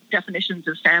different definitions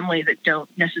of family that don't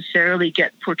necessarily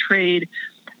get portrayed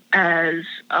as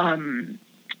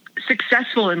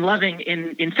successful and loving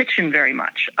in fiction very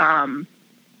much.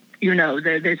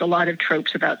 There's a lot of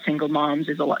tropes about single moms.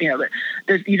 There's a lot,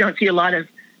 you don't see a lot of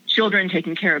children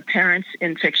taking care of parents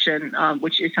in fiction,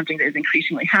 which is something that is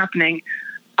increasingly happening.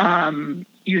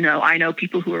 I know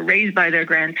people who are raised by their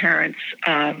grandparents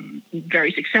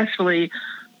very successfully.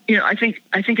 I think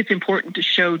it's important to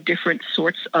show different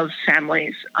sorts of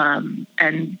families, and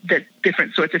that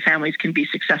different sorts of families can be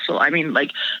successful. I mean,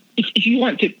 like if you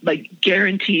want to like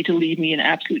guarantee to leave me an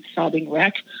absolute sobbing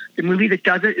wreck, the movie that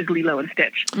does it is Lilo and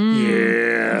Stitch.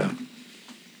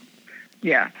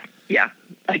 Yeah.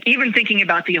 Like even thinking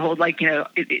about the whole like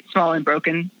it's small and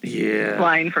broken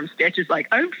line from Stitch is like,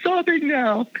 I'm sobbing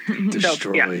now.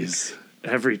 Destroys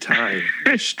every time.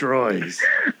 Destroys.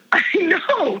 I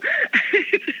know.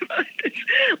 It's about this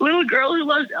little girl who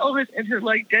loves Elvis and her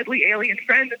like deadly alien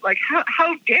friend is like,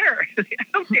 how dare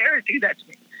do that to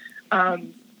me?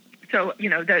 So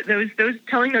those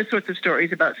telling those sorts of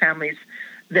stories about families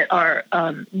that are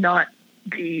not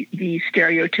the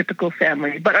stereotypical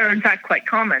family, but are in fact quite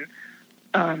common,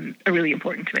 are really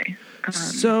important to me.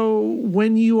 So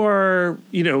when you are,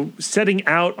 setting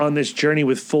out on this journey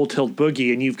with Full Tilt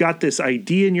Boogie, and you've got this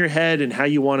idea in your head and how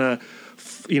you want to,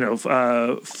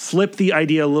 flip the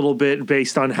idea a little bit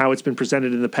based on how it's been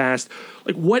presented in the past,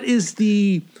 like what is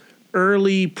the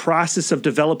early process of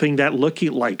developing that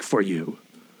looking like for you?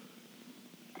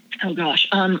 Oh gosh,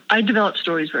 I develop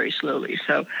stories very slowly,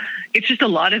 so it's just a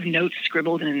lot of notes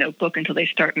scribbled in a notebook until they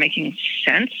start making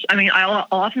sense. I mean, I'll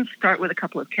often start with a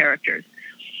couple of characters,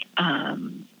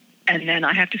 and then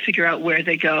I have to figure out where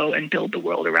they go and build the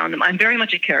world around them. I'm very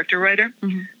much a character writer,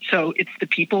 mm-hmm. so it's the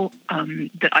people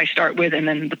that I start with, and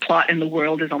then the plot in the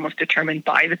world is almost determined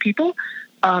by the people.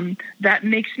 that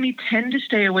makes me tend to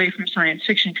stay away from science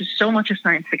fiction because so much of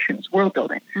science fiction is world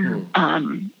building.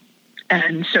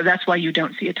 And so that's why you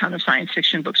don't see a ton of science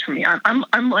fiction books from me.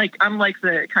 I'm like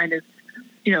the kind of,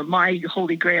 my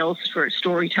holy grails for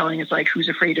storytelling is like Who's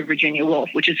Afraid of Virginia Woolf,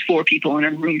 which is 4 people in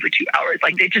a room for 2 hours.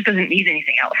 Like, it just doesn't need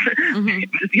anything else.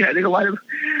 There's a lot of,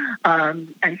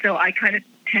 and so I kind of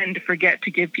tend to forget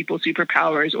to give people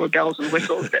superpowers or bells and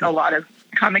whistles that a lot of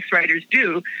comics writers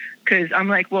do, because I'm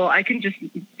like, well, I can just,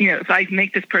 if I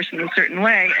make this person a certain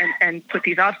way and put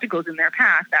these obstacles in their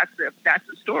path, that's the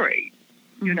story,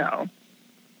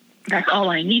 That's all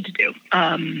I need to do.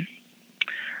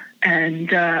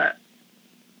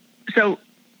 So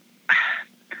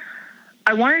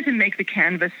I wanted to make the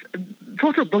canvas.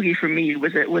 Full Tilt Boogie for me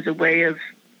was a way of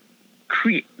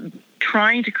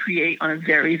trying to create on a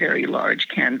very, very large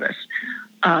canvas,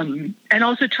 and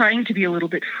also trying to be a little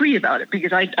bit free about it,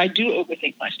 because I do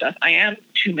overthink my stuff. I am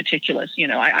too meticulous.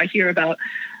 I hear about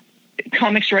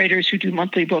comics writers who do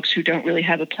monthly books who don't really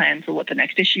have a plan for what the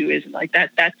next issue is, and like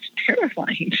that's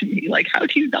terrifying to me. Like, how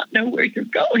do you not know where you're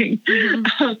going?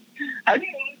 How do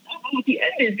you know what the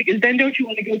end is? Because then don't you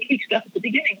want to go tweak stuff at the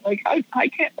beginning? Like, I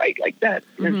can't write like that.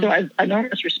 And so I have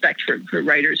enormous respect for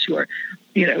writers who are,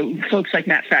 folks like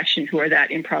Matt Fraction, who are that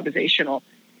improvisational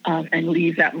and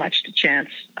leave that much to chance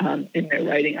in their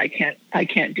writing. I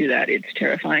can't do that. It's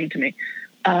terrifying to me.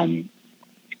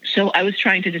 So I was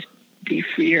trying to just be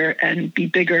freer and be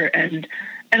bigger and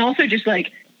also just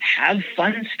like have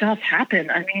fun stuff happen.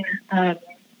 I mean,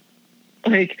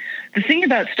 like the thing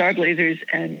about Star Blazers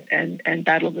and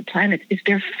Battle of the Planets is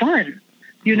they're fun.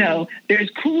 There's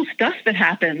cool stuff that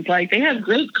happens. Like, they have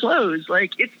great clothes.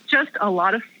 Like, it's just a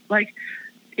lot of like,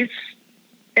 it's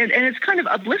kind of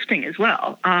uplifting as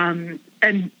well.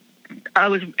 This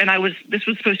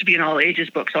was supposed to be an all ages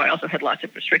book, so I also had lots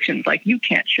of restrictions, like you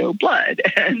can't show blood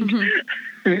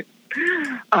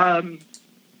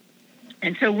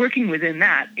and so working within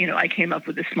that, I came up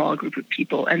with a small group of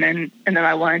people, and then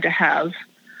I wanted to have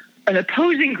an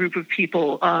opposing group of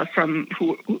people from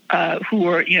who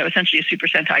were, essentially a Super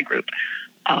Sentai group,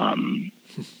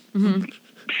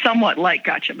 somewhat like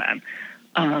Gatchaman.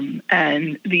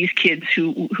 And these kids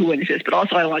who wouldn't exist, but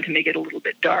also I wanted to make it a little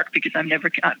bit dark, because I'm never,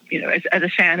 as a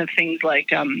fan of things like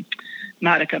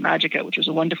Madoka Magica, which was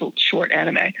a wonderful short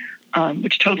anime,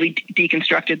 which totally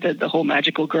deconstructed the whole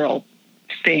magical girl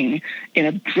thing in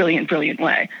a brilliant, brilliant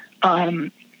way.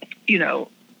 The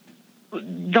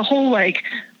whole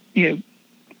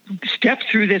step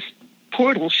through this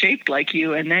portal shaped like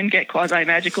you and then get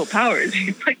quasi-magical powers.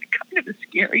 It's like kind of a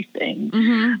scary thing.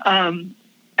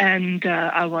 And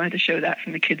I wanted to show that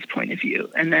from the kids' point of view.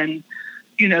 And then,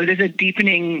 there's a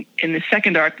deepening in the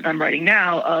second arc that I'm writing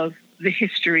now of the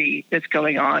history that's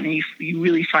going on. And you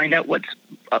really find out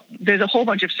there's a whole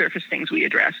bunch of surface things we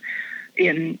address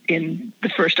in the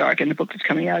first arc in the book that's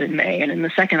coming out in May, and in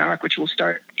the second arc, which will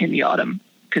start in the autumn,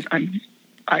 because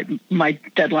my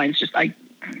deadline's just,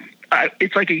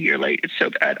 it's like a year late. It's so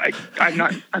bad.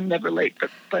 I'm never late,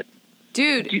 but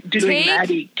dude, doing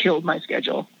Maddie killed my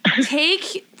schedule.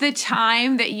 Take the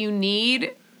time that you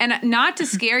need, and not to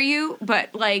scare you,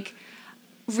 but like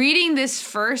reading this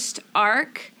first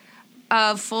arc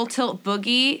of Full Tilt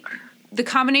Boogie, the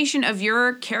combination of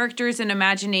your characters and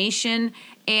imagination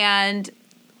and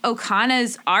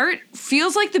Okana's art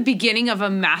feels like the beginning of a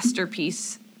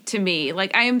masterpiece to me.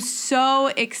 Like, I am so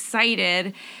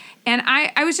excited. And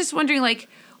I was just wondering, like,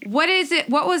 what was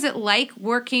it like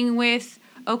working with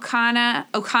Okanya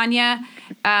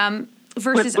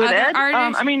versus with other Ed?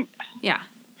 artists? Yeah.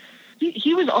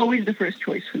 He was always the first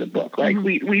choice for the book. Like,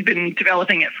 we've been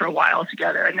developing it for a while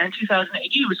together. And then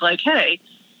 2008, he was like, hey,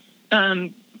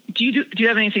 do you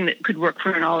have anything that could work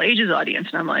for an all ages audience?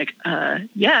 And I'm like,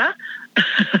 yeah.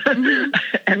 And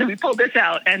then we pulled this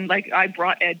out, and like, I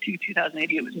brought Ed to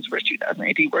 2080. It was his first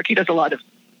 2080 work. He does a lot of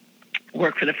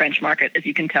work for the French market, as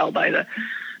you can tell by the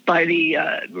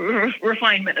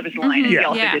refinement of his line. And he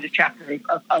also did a chapter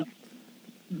of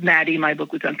Maddie, my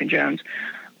book with Duncan Jones.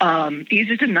 He's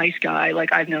just a nice guy.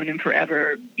 Like, I've known him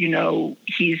forever.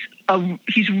 He's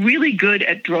really good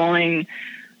at drawing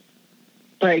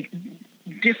like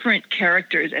different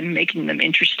characters and making them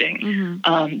interesting,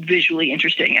 visually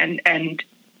interesting. And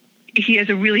he has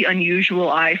a really unusual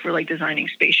eye for like designing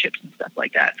spaceships and stuff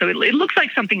like that. So it looks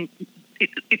like something,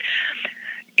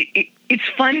 it's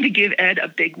fun to give Ed a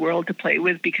big world to play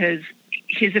with, because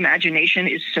his imagination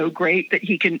is so great that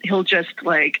he'll just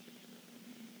like,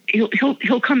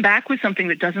 he'll come back with something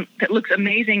that looks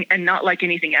amazing and not like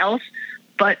anything else,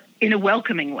 but in a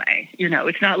welcoming way.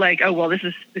 It's not like, oh, well, this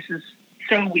is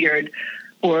so weird,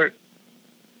 or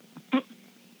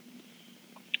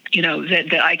you know,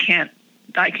 that I can't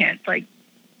like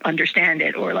understand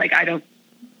it, or like I don't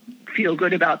feel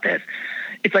good about this.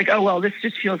 It's like, oh well, this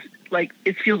just feels like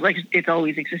it's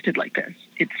always existed like this.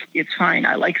 It's fine.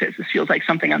 I like this. This feels like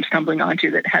something I'm stumbling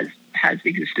onto that has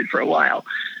existed for a while.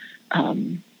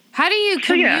 How do you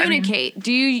communicate?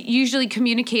 Do you usually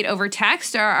communicate over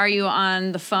text, or are you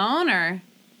on the phone, or?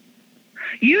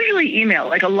 Usually email.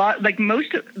 Like a lot, like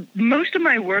most of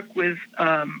my work with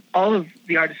all of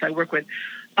the artists I work with,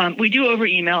 we do over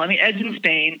email. I mean, Ed's in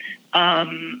Spain.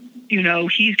 You know,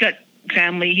 he's got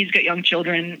family, he's got young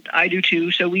children. I do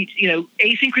too. So we, you know,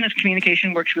 asynchronous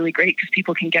communication works really great because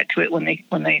people can get to it when it's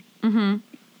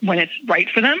right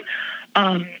for them.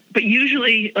 But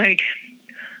usually, like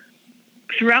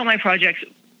throughout my projects,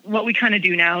 what we kind of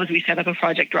do now is we set up a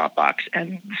project Dropbox,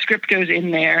 and the script goes in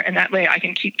there, and that way I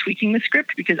can keep tweaking the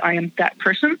script because I am that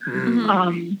person.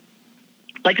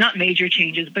 Like not major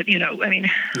changes, but you know, I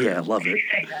mean, yeah, love it.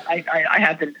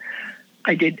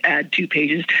 I did add 2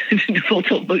 pages to Full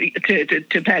Tilt Boogie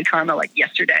to Bad Karma like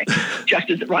yesterday,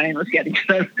 just as Ryan was getting to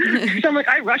them. So I'm like,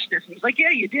 I rushed this. And he's like, yeah,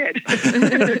 you did.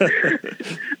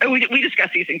 And we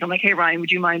discussed these things. I'm like, hey, Ryan,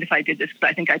 would you mind if I did this?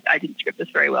 Because I think I didn't script this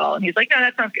very well. And he's like, no,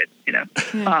 that sounds good. You know.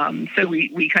 So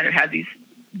we kind of had these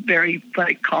very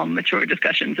like calm, mature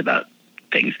discussions about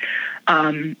things.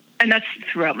 And that's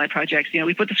throughout my projects. You know,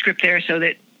 we put the script there so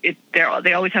that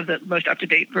they always have the most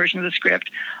up-to-date version of the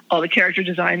script. All the character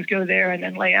designs go there, and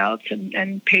then layouts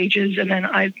and pages, and then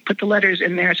I put the letters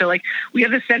in there. So like we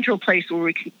have a central place where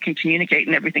we can communicate,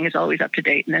 and everything is always up to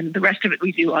date. And then the rest of it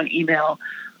we do on email.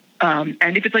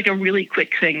 And if it's like a really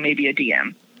quick thing, maybe a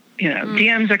DM. You know,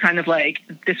 DMs are kind of like,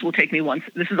 this will take me once.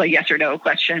 This is a yes or no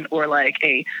question, or like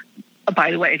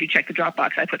by the way, if you check the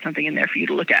Dropbox, I put something in there for you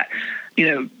to look at. You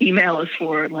know, email is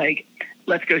for like,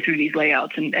 let's go through these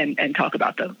layouts and talk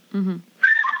about them. Mm-hmm.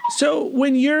 So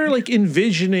when you're like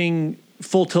envisioning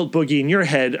Full Tilt Boogie in your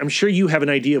head, I'm sure you have an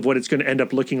idea of what it's going to end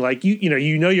up looking like. You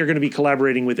know you're going to be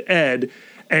collaborating with Ed,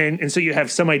 and so you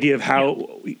have some idea of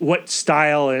what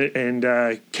style and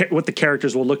what the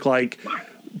characters will look like.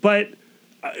 But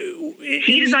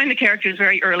he designed the characters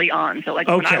very early on, so like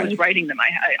when I was writing them,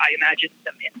 I imagined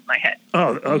them in my head.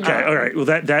 Oh, okay, all right. Well,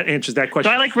 that answers that question.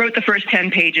 So I like wrote the first 10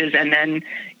 pages, and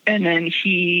then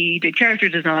he did character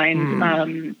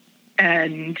design,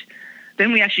 and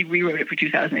then we actually rewrote it for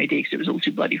 2000 AD because it was a little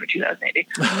too bloody for 2000 AD.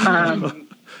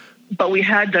 But we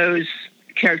had those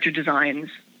character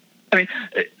designs. I mean,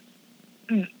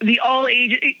 the all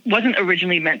age, it wasn't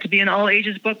originally meant to be an all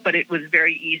ages book, but it was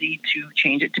very easy to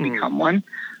change it to become one.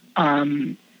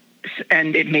 And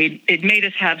it made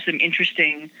us have some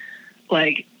interesting,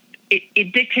 like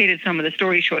it dictated some of the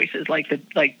story choices, like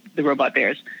the robot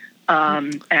bears,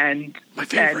 and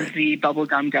the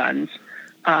bubblegum guns.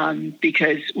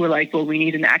 Because we're like, well, we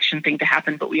need an action thing to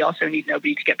happen, but we also need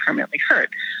nobody to get permanently hurt.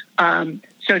 So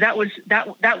that was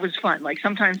fun. Like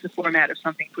sometimes the format of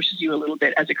something pushes you a little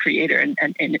bit as a creator, and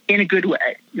in a good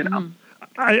way, you know.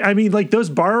 I mean, like those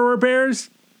borrower bears,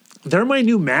 they're my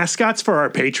new mascots for our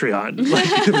Patreon.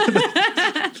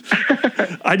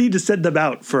 I need to send them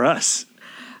out for us.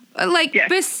 Like,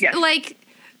 like.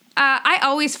 I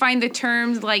always find the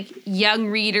terms like young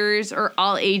readers or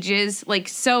all ages like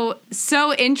so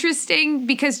interesting,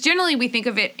 because generally we think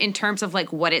of it in terms of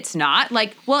like what it's not.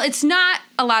 Like, well, it's not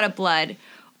a lot of blood,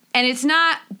 and it's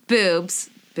not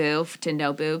boobs, to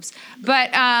no boobs.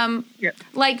 But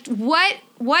like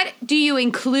what do you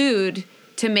include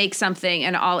to make something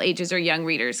an all ages or young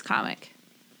readers comic?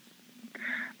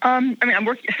 I mean, I'm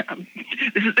working.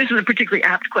 This is a particularly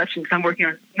apt question because I'm working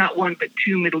on not one but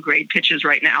 2 middle grade pitches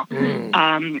right now, and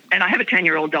I have a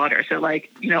 10-year-old daughter, so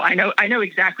like I know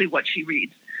exactly what she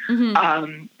reads,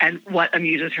 and what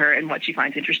amuses her and what she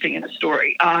finds interesting in a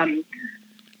story.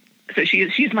 So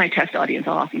she's my test audience.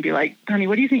 I'll often be like, "Honey,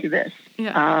 what do you think of this?"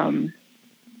 Yeah.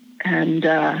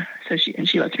 So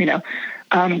she lets me know.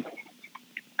 I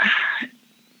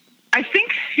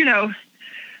think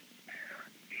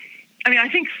I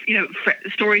think,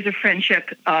 stories of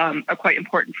friendship are quite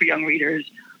important for young readers.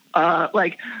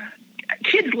 Like,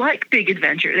 kids like big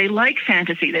adventure. They like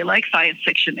fantasy. They like science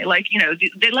fiction. They like,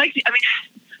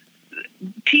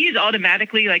 T is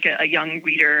automatically like a young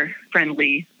reader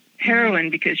friendly heroine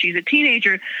because she's a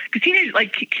teenager. Because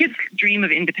kids dream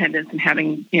of independence and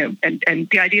having, and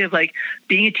the idea of like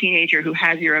being a teenager who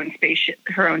has her own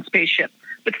spaceship,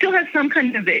 but still has some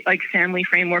kind of like family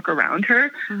framework around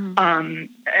her,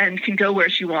 and can go where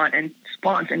she wants and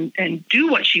do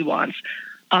what she wants,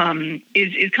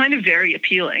 is kind of very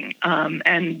appealing.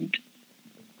 And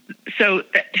so,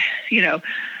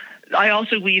 I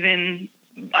also weave in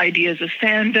ideas of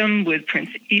fandom with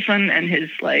Prince Ethan and his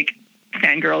like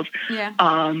fangirls. Yeah.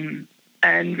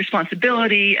 And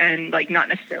responsibility and like not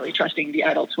necessarily trusting the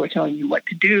adults who are telling you what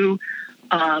to do.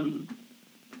 And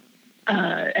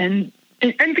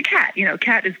the cat,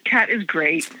 Cat is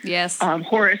great. Yes.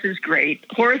 Horace is great.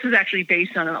 Horace is actually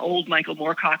based on an old Michael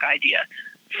Moorcock idea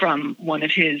from one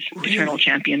of his Eternal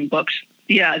Champion books.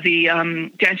 Yeah, the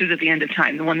Dancers at the End of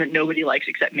Time, the one that nobody likes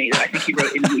except me, that I think he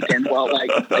wrote in the weekend while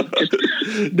like just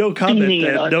no comment,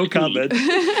 man. No comment.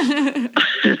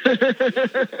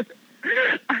 I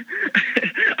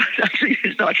was actually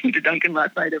just talking to Duncan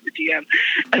last night over DM,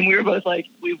 and we were both like,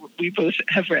 we both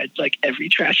have read like every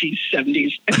trashy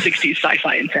 70s and 60s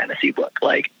sci-fi and fantasy book.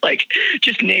 Like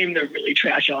just name the really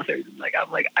trash authors. Like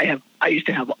I used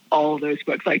to have all those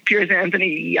books. Like Piers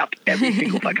Anthony, yep, every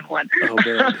single fucking one. Oh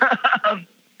man.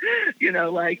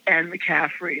 Like Anne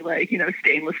McCaffrey, like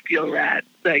Stainless Steel Rat,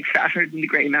 like Fafhrd and the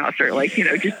Grey Mouse, or like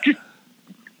just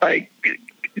like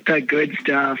the good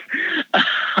stuff,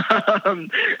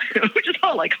 which is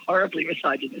all like horribly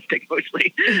misogynistic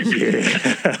mostly.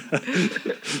 Yeah.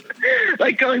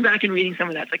 Like going back and reading some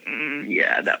of that's like,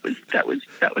 yeah, that was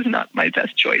not my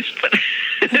best choice, but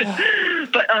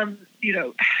but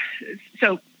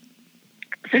so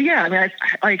yeah, I mean,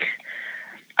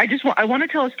 I want to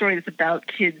tell a story that's about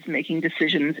kids making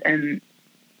decisions and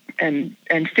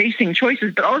facing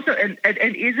choices, but also and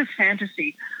is a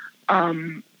fantasy.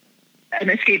 An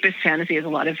escapist fantasy, as a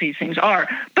lot of these things are,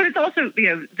 but it's also,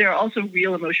 there are also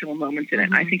real emotional moments in it.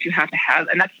 Mm-hmm. I think you have to have,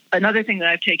 and that's another thing that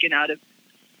I've taken out of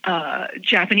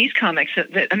Japanese comics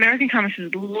that American comics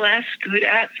is less good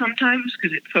at sometimes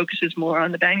because it focuses more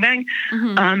on the bang bang.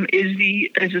 Mm-hmm. Is the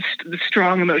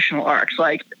strong emotional arcs.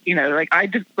 I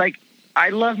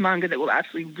love manga that will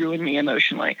absolutely ruin me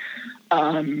emotionally.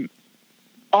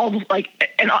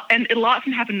 And a lot of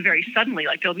them happen very suddenly.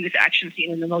 Like there'll be this action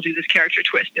scene and then they'll do this character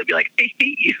twist. They'll be like, I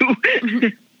hate you.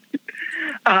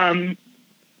 I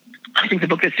think the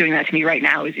book that's doing that to me right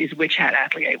now is Witch Hat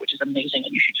Atelier, which is amazing,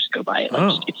 and you should just go buy it.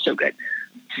 It's so good.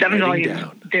 7 volumes.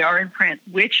 Down. They are in print.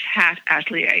 Witch Hat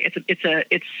Atelier. It's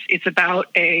about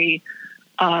it's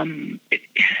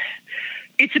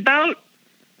about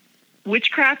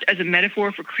witchcraft as a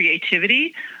metaphor for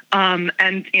creativity.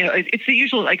 It's the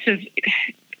usual,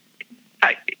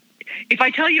 if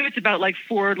I tell you it's about like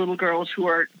 4 little girls who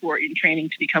are in training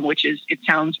to become witches, it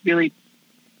sounds really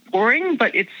boring,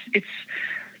 but it's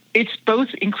both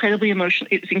incredibly emotional.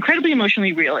 It's incredibly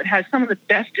emotionally real. It has some of the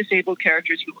best disabled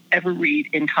characters you'll ever read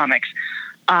in comics.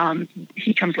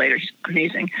 He comes later. He's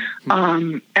amazing.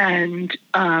 And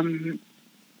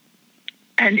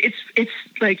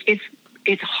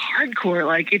it's hardcore.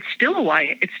 Like it's still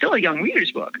a young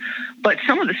reader's book, but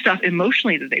some of the stuff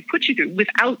emotionally that they put you through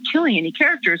without killing any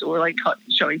characters or like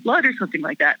showing blood or something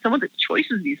like that. Some of the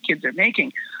choices these kids are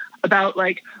making about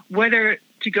like whether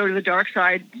to go to the dark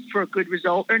side for a good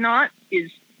result or not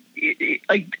it's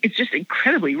just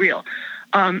incredibly real.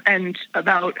 And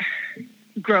about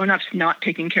grown-ups not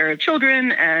taking care of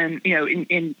children and,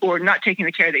 or not taking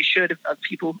the care they should of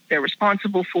people they're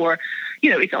responsible for.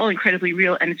 It's all incredibly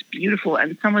real and it's beautiful.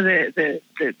 And some of the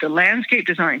landscape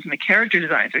designs and the character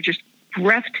designs are just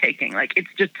breathtaking. Like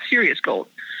it's just serious gold.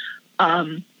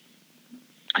 I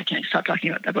can't stop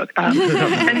talking about that book. And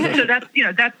so that's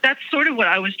sort of what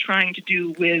I was trying to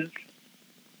do with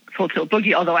Full Tilt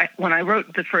Boogie. Although when I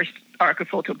wrote the first arc of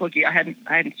Full Tilt Boogie, I hadn't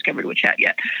discovered Witch Hat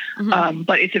yet. Mm-hmm.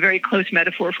 But it's a very close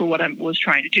metaphor for what I was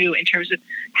trying to do in terms of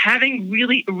having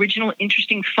really original,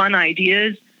 interesting, fun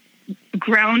ideas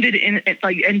grounded in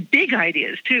and big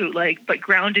ideas too, but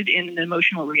grounded in an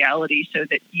emotional reality, so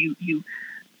that you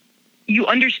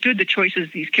understood the choices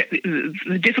the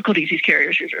difficulties these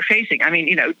characters are facing. I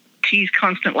mean, T's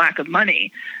constant lack of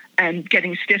money and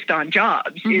getting stiffed on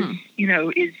jobs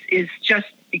mm-hmm. is just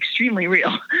extremely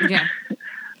real. Yeah.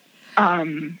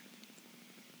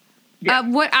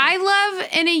 What I love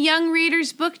in a young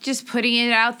reader's book, just putting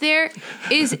it out there,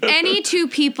 is any 2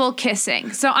 people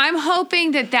kissing. So I'm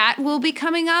hoping that will be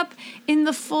coming up in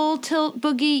the Full Tilt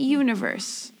Boogie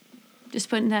universe. Just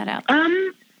putting that out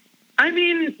there. I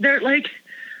mean, they're like,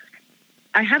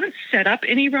 I haven't set up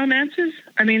any romances.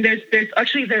 I mean, there's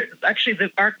actually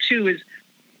the arc 2 is,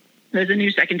 there's a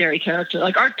new secondary character.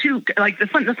 Like arc 2, like the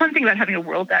fun thing about having a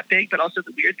world that big, but also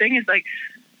the weird thing is like,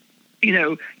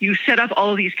 you set up all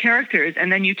of these characters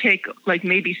and then you take like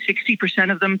maybe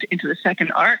 60% of them into the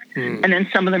second arc and then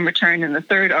some of them return in the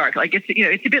third arc. Like it's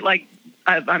a bit like,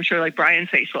 I'm sure like Brian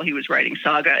faced while he was writing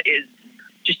Saga is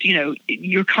just,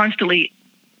 you're constantly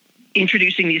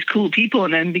introducing these cool people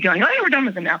and then be going, oh, we're done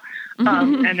with them now.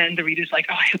 And then the reader's like,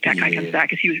 oh, I hope that guy comes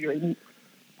back because he was really neat.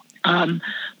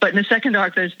 But in the second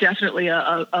arc, there's definitely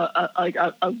a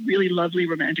really lovely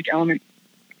romantic element.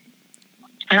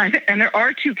 And there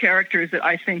are two characters that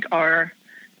I think are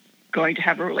going to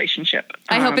have a relationship.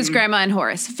 I hope it's Grandma and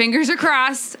Horace. Fingers are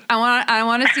crossed. I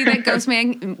want to see that ghost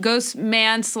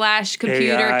man /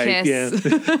 computer AI, kiss.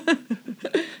 yeah.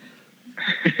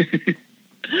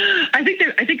 I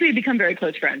think they become very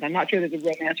close friends. I'm not sure there's a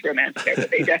romance there, but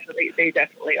they definitely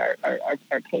are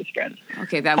close friends.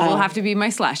 Okay, that will have to be my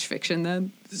 / fiction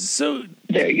then. So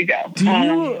there you go. do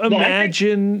you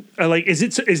imagine,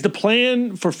 is the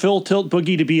plan for Full Tilt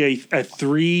Boogie to be a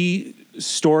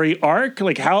 3-story arc?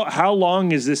 Like how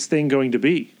long is this thing going to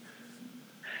be?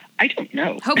 I don't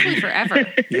know. Hopefully forever.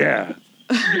 Yeah.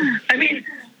 I mean,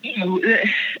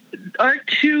 arc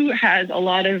 2 has a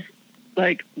lot of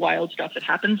like wild stuff that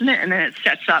happens in it, and then it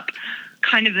sets up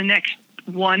kind of the next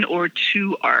 1 or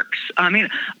 2 arcs. I mean,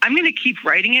 I'm going to keep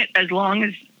writing it as long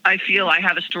as I feel I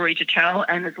have a story to tell,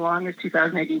 and as long as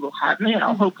 2000 AD will have me, and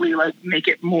I'll hopefully like make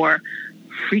it more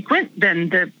frequent than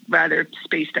the rather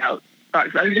spaced out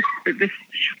arcs.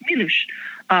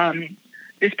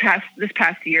 This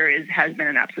past year has been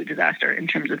an absolute disaster in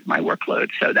terms of my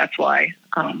workload, so that's why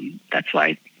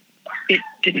it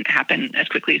didn't happen as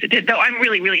quickly as it did. Though I'm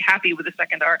really, really happy with the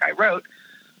second arc I wrote.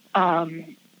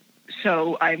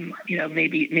 So I'm,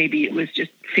 maybe it was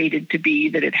just fated to be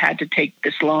that it had to take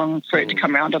this long for it to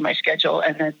come around on my schedule,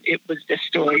 and then it was this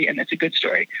story, and it's a good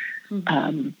story.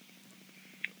 Mm-hmm.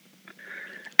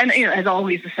 And as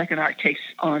always, the second arc takes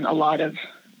on a lot of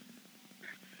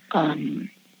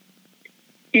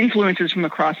influences from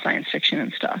across science fiction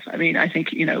and stuff. I mean, I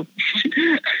think, like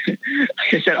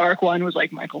I said, arc 1 was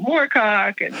like Michael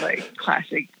Moorcock and like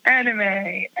classic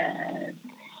anime and,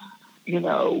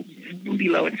 Lilo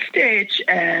and Stitch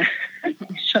and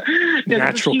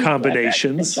natural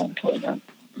combinations.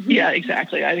 Yeah,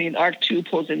 exactly. I mean, arc 2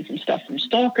 pulls in some stuff from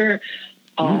Stalker.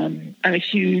 I'm a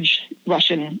huge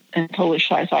Russian and Polish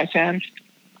sci-fi fan.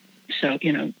 So,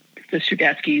 the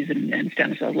Strugatskys and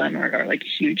Stanislav Lem are like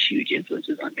huge, huge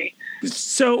influences on me.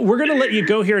 So we're going to let you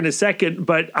go here in a second,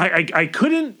 but I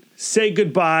couldn't say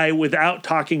goodbye without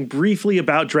talking briefly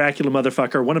about Dracula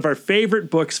Motherfucker, one of our favorite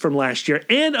books from last year,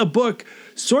 and a book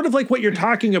sort of like what you're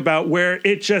talking about, where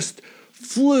it just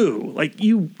flew. Like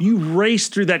you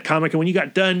raced through that comic, and when you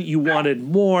got done, you wanted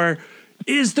more.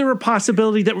 Is there a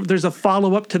possibility that there's a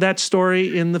follow-up to that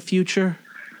story in the future?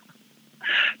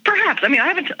 Perhaps. I mean,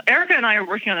 Erica and I are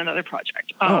working on another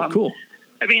project. Oh, cool.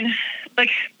 I mean, like,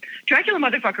 Dracula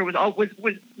Motherfucker was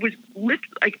lit.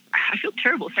 Like, I feel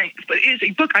terrible saying this, but it is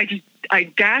a book I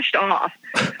dashed off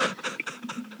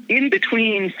in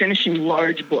between finishing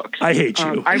large books. I hate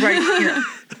you. I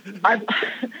write.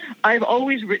 I've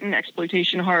always written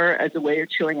exploitation horror as a way of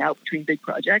chilling out between big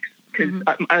projects, because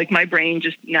my brain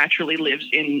just naturally lives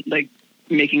in like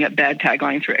making up bad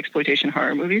taglines for exploitation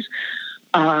horror movies.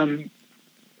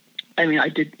 I mean, I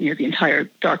did the entire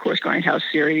Dark Horse Grindhouse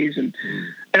series and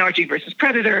Archie versus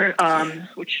Predator,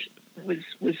 which was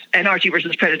and Archie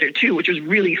versus Predator 2, which was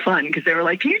really fun because they were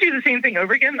like, "Can you do the same thing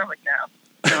over again?" And I'm like, "No,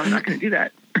 I'm not going to do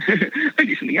that. I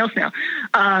do something else now."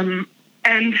 And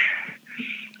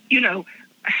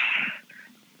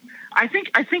I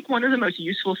think one of the most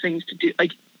useful things to do,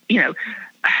 like, you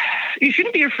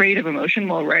shouldn't be afraid of emotion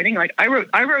while writing. Like I wrote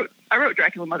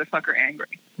Dracula Motherfucker angry.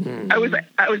 I was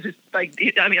just like,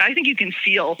 I mean, I think you can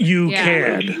feel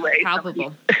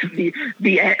palpable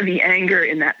the anger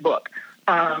in that book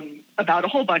about a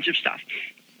whole bunch of stuff.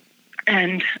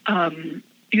 And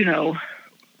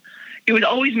it was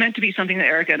always meant to be something that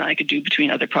Erica and I could do between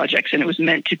other projects, and it was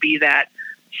meant to be that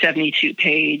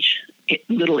 72-page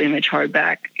little image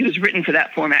hardback. It was written for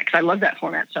that format because I love that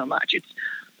format so much. It's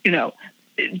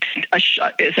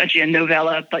essentially a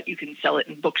novella, but you can sell it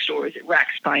in bookstores. It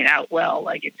racks spine out well.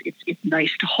 Like it's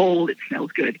nice to hold. It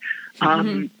smells good. So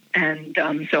I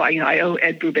owe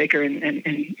Ed Brubaker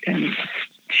and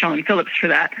Sean Phillips for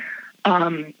that.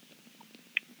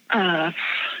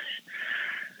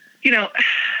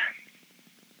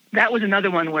 That was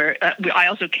another one where I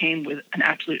also came with an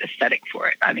absolute aesthetic for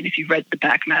it. I mean, if you read the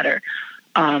back matter,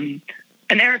 and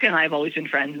Erica and I have always been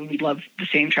friends, and we love the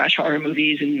same trash horror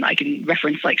movies, and I can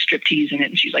reference like Striptease in it,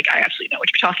 and she's like, "I absolutely know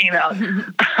what you're talking about."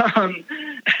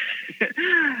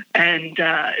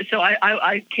 So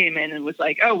I came in and was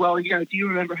like, "Oh, well, do you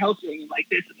remember Helsing and like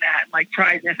this and that, and like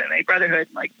Pride and FMA Brotherhood,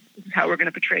 and like this is how we're going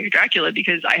to portray Dracula,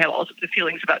 because I have all sorts of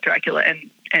feelings about Dracula,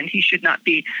 and he should not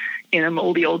be in a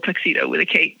moldy old tuxedo with a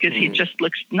cape, because he just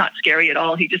looks not scary at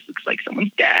all. He just looks like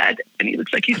someone's dad, and he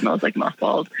looks like he smells like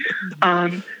mothballs."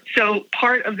 So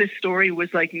part of this story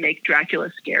was like make Dracula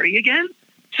scary again.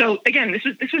 So again, this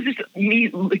was just me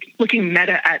looking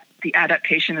meta at the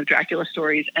adaptation of Dracula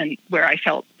stories, and where I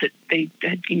felt that they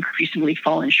had increasingly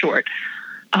fallen short.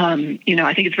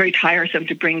 I think it's very tiresome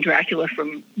to bring Dracula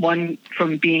from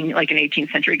being like an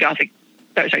 19th century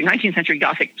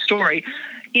Gothic story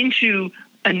into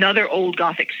another old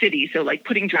Gothic city. So like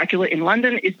putting Dracula in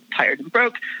London is tired and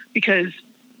broke because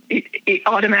it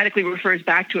automatically refers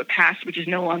back to a past which is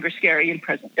no longer scary in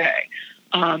present day.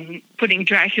 Putting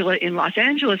Dracula in Los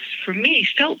Angeles, for me,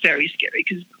 felt very scary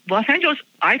because Los Angeles,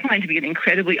 I find to be an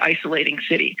incredibly isolating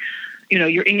city.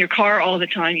 You're in your car all the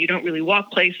time. You don't really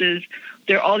walk places.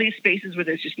 There are all these spaces where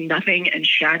there's just nothing and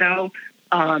shadow.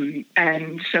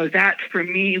 And so that, for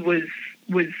me, was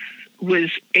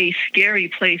a scary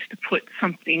place to put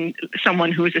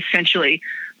someone who is essentially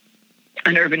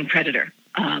an urban predator.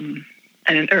 And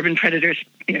an urban predator,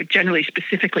 generally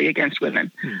specifically against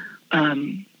women.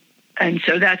 And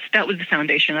so that was the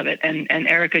foundation of it. And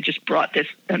Erica just brought this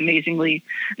amazingly.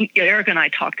 Erica and I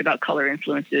talked about color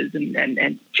influences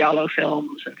and Giallo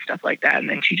films and stuff like that. And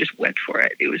then she just went for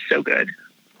it. It was so good.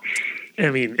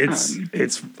 I mean, it's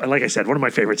like I said, one of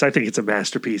my favorites. I think it's a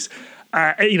masterpiece.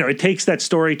 It takes that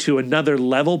story to another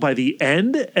level by the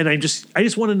end. And I just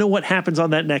want to know what happens on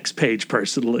that next page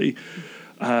personally.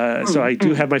 So I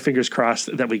do have my fingers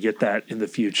crossed that we get that in the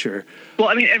future. Well,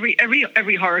 I mean,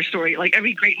 every horror story, like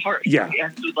every great horror story,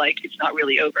 ends with like it's not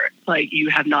really over. Like you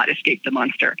have not escaped the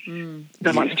monster.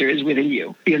 The monster is within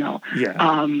you. Yeah.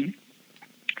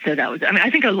 So that was. I mean, I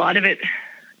think a lot of it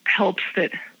helps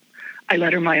that I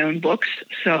letter my own books,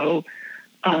 so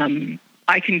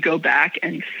I can go back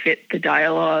and fit the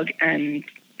dialogue and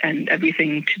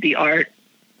everything to the art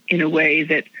in a way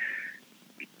that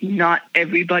not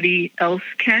everybody else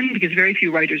can, because very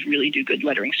few writers really do good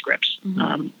lettering scripts,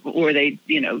 or they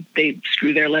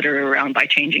screw their letter around by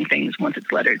changing things once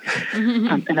it's lettered,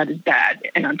 and that is bad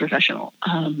and unprofessional.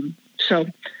 And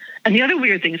the other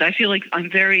weird thing is I feel like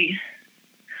I'm very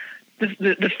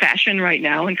the fashion right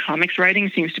now in comics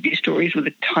writing seems to be stories with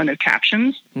a ton of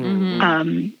captions.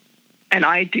 And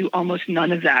I do almost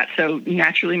none of that. So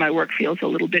naturally my work feels a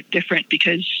little bit different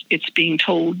because it's being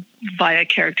told via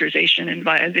characterization and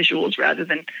via visuals rather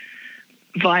than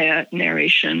via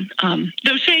narration.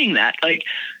 Though saying that, like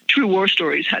True War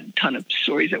Stories had a ton of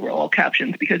stories that were all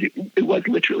captions because it was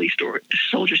literally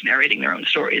soldiers narrating their own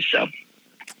stories. So,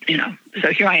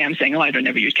 so here I am saying, I don't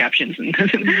ever use captions. And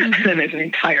then there's an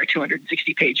entire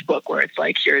 260-page book where it's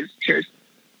like, here's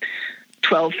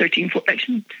 12, 13,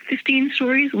 14, 15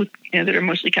 stories with that are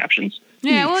mostly captions.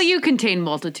 Yeah, well, you contain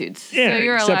multitudes. Yeah, so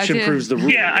you're allowed exception to. proves the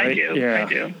rule. Yeah, right? I do.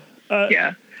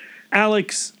 Yeah.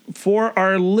 Alex, for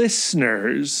our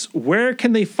listeners, where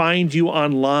can they find you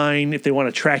online if they want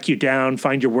to track you down,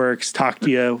 find your works, talk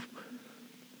to you?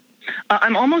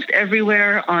 I'm almost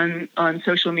everywhere on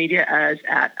social media as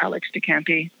at Alex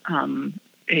DeCampi,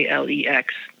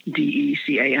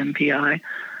 AlexDecampi.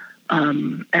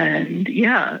 And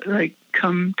yeah, like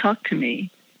come talk to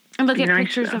me. And look at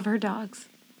pictures of her dogs.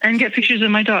 And get pictures of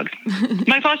my dogs.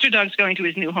 My foster dog's going to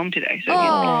his new home today. So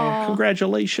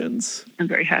Congratulations. I'm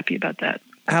very happy about that.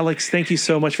 Alex, thank you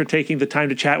so much for taking the time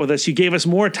to chat with us. You gave us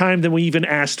more time than we even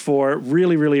asked for.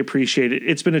 Really, really appreciate it.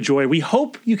 It's been a joy. We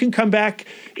hope you can come back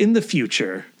in the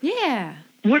future. Yeah.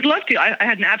 Would love to. I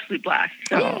had an absolute blast.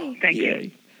 So thank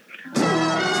you.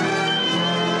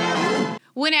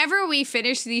 Whenever we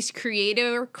finish these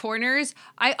creator corners,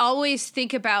 I always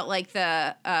think about like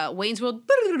the Wayne's World.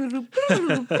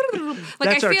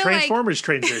 That's our Transformers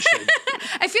transition.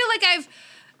 I feel like I've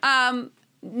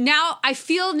now I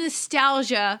feel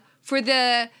nostalgia for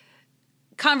the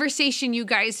conversation you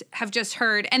guys have just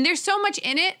heard, and there's so much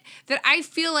in it that I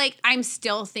feel like I'm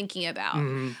still thinking about.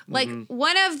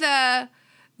 One of the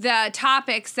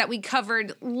topics that we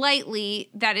covered lightly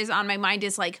that is on my mind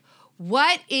is like,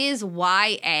 what is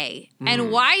YA?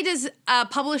 And why does a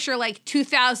publisher like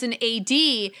 2000 AD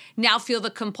now feel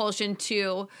the compulsion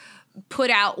to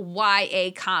put out YA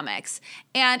comics?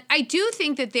 And I do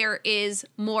think that there is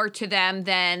more to them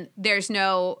than there's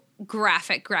no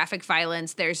graphic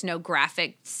violence, there's no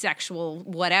graphic sexual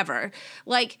whatever.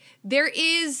 Like there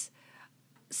is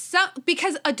some,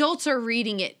 because adults are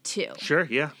reading it too. Sure,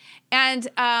 yeah. And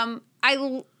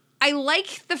I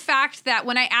like the fact that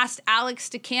when I asked Alex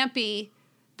DeCampi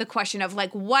the question of like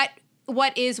what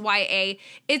is YA,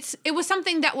 it was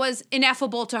something that was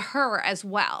ineffable to her as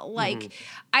well. Like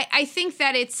I think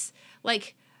that it's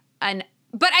like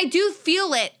but I do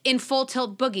feel it in Full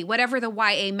Tilt Boogie, whatever the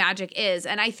YA magic is.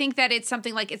 And I think that it's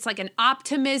something like, it's like an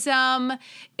optimism.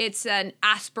 It's an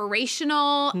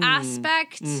aspirational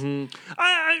aspect. It's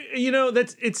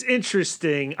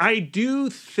interesting. I do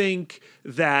think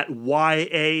that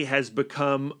YA has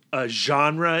become a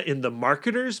genre in the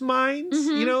marketers' minds,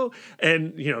 you know,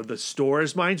 and, you know, the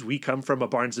stores' minds. We come from a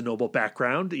Barnes & Noble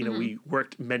background. You know, we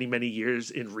worked many, many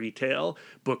years in retail,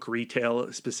 book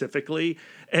retail specifically.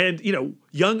 And, you know,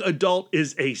 young adult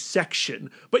is a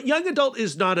section, but young adult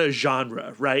is not a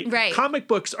genre, right? Right. Comic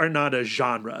books are not a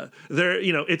genre. They're,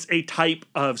 you know, it's a type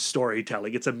of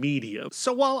storytelling. It's a medium.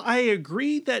 So while I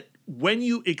agree that when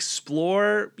you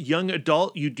explore young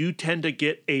adult, you do tend to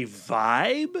get a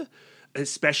vibe,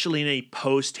 especially in a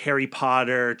post-Harry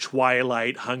Potter,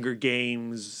 Twilight, Hunger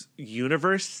Games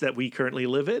universe that we currently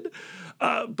live in.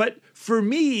 But for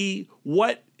me,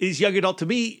 what is young adult to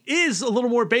me is a little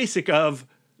more basic of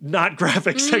not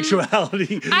graphic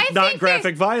sexuality, not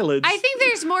graphic violence. I think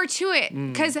there's more to it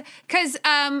because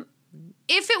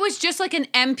if it was just like an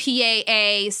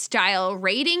MPAA style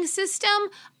rating system,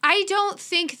 I don't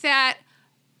think that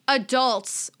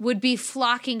adults would be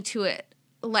flocking to it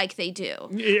like they do.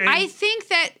 Yeah. I think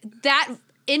that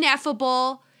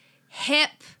ineffable,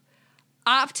 hip,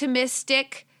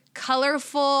 optimistic,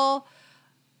 colorful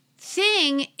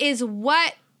thing is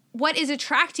what is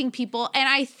attracting people. And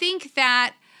I think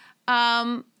that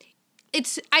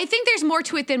I think there's more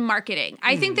to it than marketing.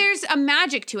 I think there's a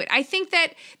magic to it. I think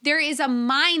that there is a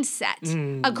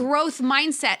mindset, a growth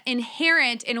mindset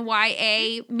inherent in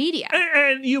YA media.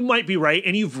 And you might be right,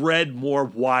 and you've read more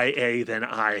YA than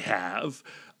I have.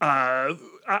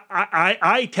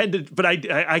 I tend to, but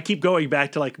I keep going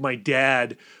back to like my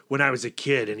dad when I was a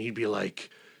kid, and he'd be like,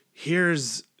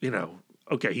 here's, you know,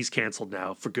 okay, he's canceled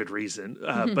now for good reason.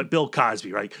 But Bill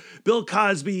Cosby, right? Bill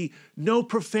Cosby, no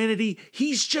profanity.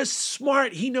 He's just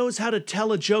smart. He knows how to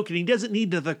tell a joke, and he doesn't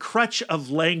need the crutch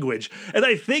of language. And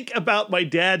I think about my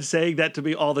dad saying that to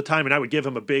me all the time, and I would give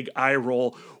him a big eye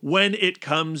roll when it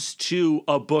comes to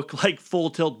a book like Full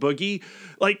Tilt Boogie.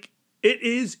 Like, it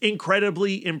is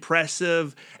incredibly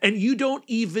impressive, and you don't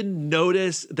even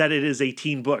notice that it is a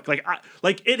teen book. Like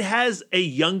it has a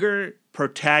younger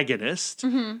protagonist,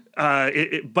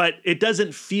 but it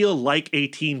doesn't feel like a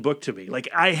teen book to me. Like,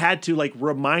 I had to like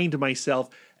remind myself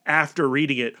after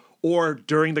reading it or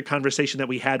during the conversation that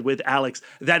we had with Alex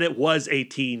that it was a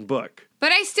teen book.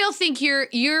 But I still think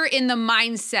you're in the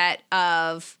mindset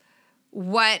of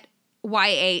what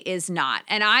YA is not,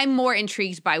 and I'm more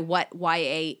intrigued by what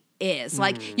YA is.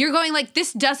 Like, you're going like,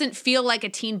 this doesn't feel like a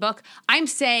teen book. I'm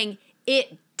saying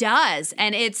it does,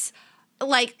 and it's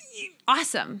like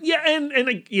awesome. Yeah,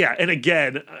 and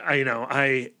again,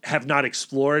 I have not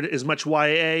explored as much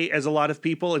YA as a lot of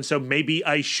people, and so maybe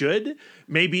I should.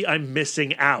 Maybe I'm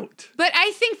missing out. But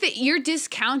I think that you're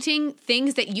discounting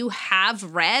things that you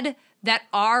have read that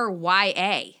are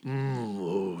YA.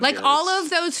 Like yes. All of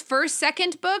those first,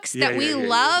 second books that we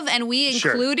love and we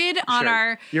included on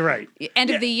our You're right. End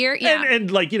of the year. Yeah. And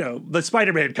like, you know, the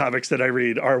Spider-Man comics that I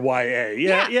read are YA.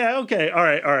 Yeah, okay. All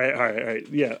right.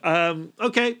 Yeah.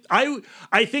 Okay.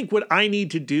 I think what I need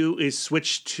to do is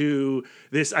switch to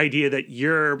this idea that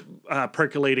you're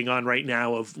percolating on right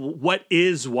now of what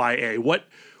is YA?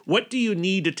 What do you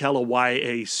need to tell a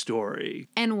YA story?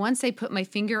 And once I put my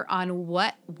finger on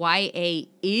what YA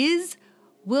is,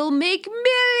 we'll make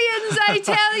millions, I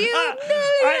tell you,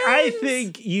 millions. I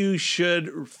think you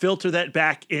should filter that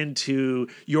back into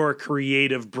your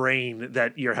creative brain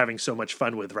that you're having so much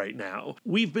fun with right now.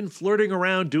 We've been flirting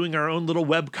around doing our own little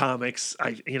web comics,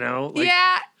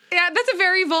 Yeah, that's a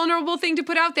very vulnerable thing to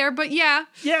put out there, but yeah.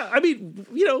 Yeah, I mean,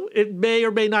 you know, it may or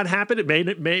may not happen. It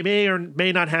may or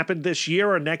may not happen this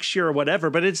year or next year or whatever,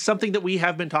 but it's something that we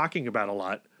have been talking about a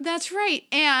lot. That's right.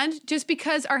 And just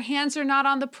because our hands are not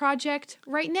on the project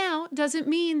right now doesn't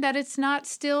mean that it's not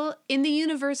still in the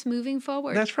universe moving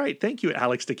forward. That's right. Thank you,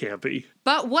 Alex DeCampi.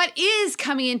 But what is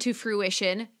coming into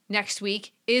fruition next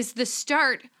week is the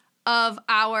start of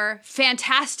our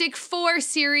Fantastic Four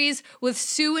series with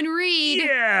Sue and Reed.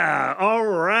 Yeah, all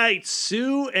right,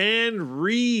 Sue and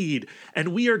Reed. And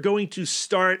we are going to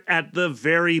start at the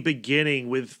very beginning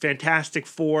with Fantastic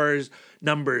Four's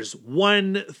numbers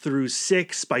 1 through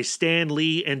 6 by Stan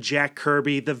Lee and Jack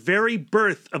Kirby, the very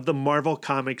birth of the Marvel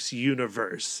Comics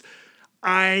universe.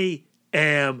 I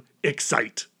am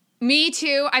excited. Me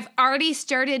too. I've already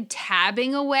started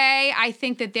tabbing away. I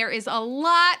think that there is a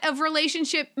lot of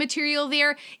relationship material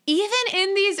there, even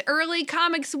in these early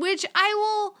comics, which I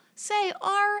will say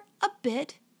are a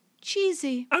bit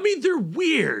cheesy. I mean, they're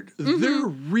weird. Mm-hmm. They're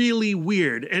really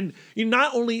weird. And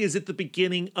not only is it the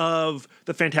beginning of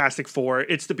the Fantastic Four,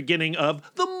 it's the beginning of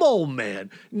the Mole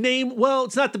Man.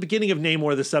 It's not the beginning of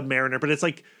Namor the Submariner, but it's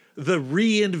like the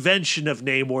reinvention of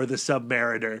Namor the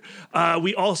Submariner.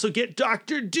 We also get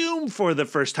Doctor Doom for the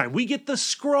first time. We get the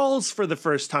Skrulls for the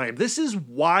first time. This is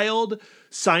wild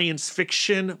science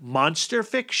fiction, monster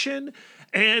fiction.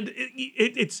 And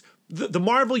it's the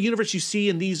Marvel Universe you see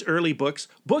in these early books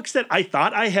that I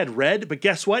thought I had read, but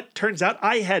guess what? Turns out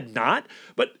I had not.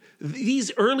 But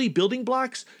these early building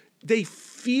blocks, they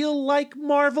feel like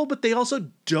Marvel, but they also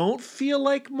don't feel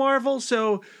like Marvel.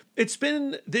 So it's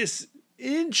been this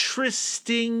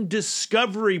interesting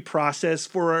discovery process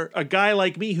for a guy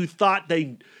like me who thought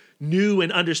they knew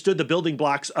and understood the building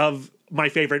blocks of my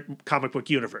favorite comic book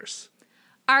universe.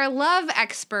 Our love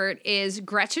expert is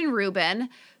Gretchen Rubin,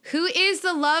 who is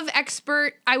the love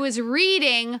expert I was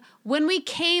reading when we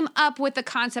came up with the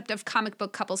concept of comic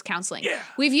book couples counseling. Yeah.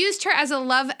 We've used her as a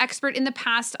love expert in the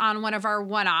past on one of our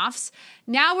one-offs.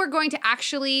 Now we're going to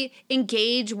actually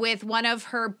engage with one of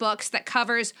her books that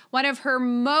covers one of her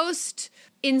most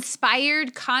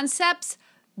inspired concepts,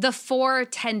 the 4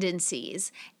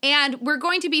 tendencies. And we're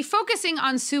going to be focusing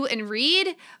on Sue and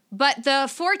Reed, but the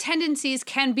 4 tendencies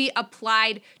can be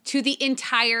applied to the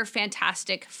entire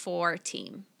Fantastic Four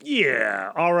team.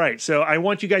 Yeah. All right. So I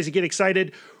want you guys to get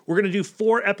excited. We're going to do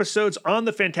 4 episodes on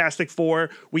the Fantastic Four.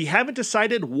 We haven't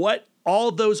decided what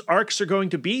all those arcs are going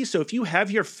to be. So if you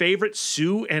have your favorite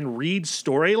Sue and Reed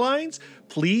storylines,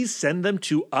 please send them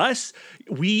to us.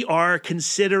 We are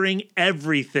considering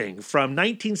everything from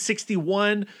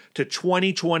 1961 to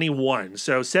 2021.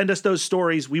 So send us those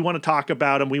stories. We want to talk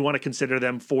about them. We want to consider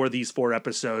them for these 4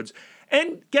 episodes.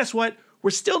 And guess what? We're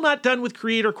still not done with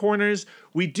Creator Corners.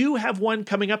 We do have one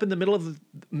coming up in the middle of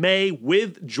May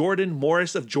with Jordan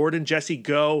Morris of Jordan Jesse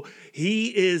Go. He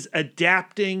is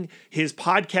adapting his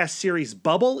podcast series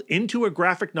Bubble into a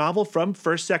graphic novel from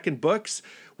First Second Books.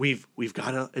 We've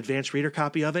got an advanced reader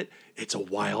copy of it. It's a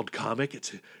wild comic.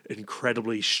 It's an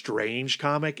incredibly strange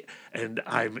comic, and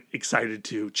I'm excited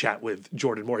to chat with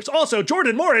Jordan Morris. Also,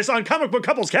 Jordan Morris on Comic Book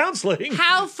Couples Counseling.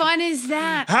 How fun is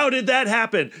that? How did that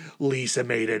happen? Lisa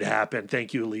made it happen.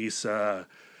 Thank you, Lisa.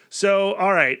 So,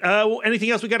 all right.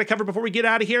 Anything else we got to cover before we get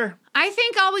out of here? I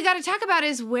think all we got to talk about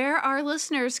is where our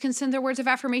listeners can send their words of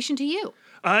affirmation to you.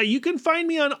 You can find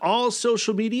me on all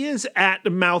social medias at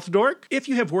MouthDork. If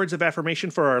you have words of affirmation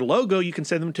for our logo, you can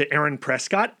send them to Aaron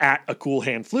Prescott at A Cool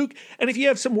Hand Fluke. And if you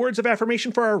have some words of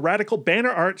affirmation for our radical banner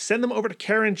art, send them over to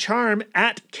Karen Charm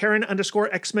at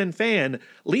Karen_X-Men fan.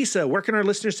 Lisa, where can our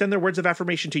listeners send their words of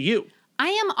affirmation to you? I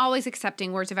am always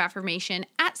accepting words of affirmation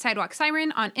at Sidewalk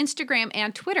Siren on Instagram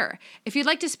and Twitter. If you'd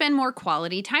like to spend more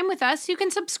quality time with us, you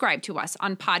can subscribe to us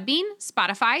on Podbean,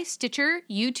 Spotify, Stitcher,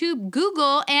 YouTube,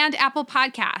 Google, and Apple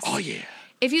Podcasts. Oh, yeah.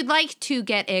 If you'd like to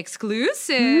get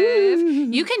exclusive,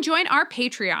 you can join our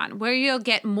Patreon, where you'll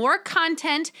get more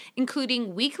content,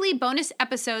 including weekly bonus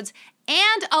episodes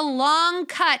and a long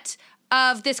cut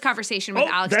of this conversation with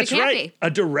Alex that's DeCampi. Right. A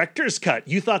director's cut.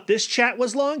 You thought this chat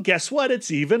was long? Guess what?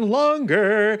 It's even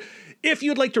longer. If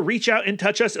you'd like to reach out and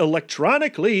touch us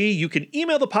electronically, you can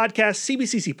email the podcast,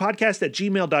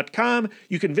 cbccpodcast@gmail.com.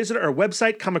 You can visit our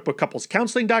website,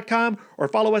 comicbookcouplescounseling.com, or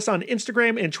follow us on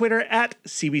Instagram and Twitter at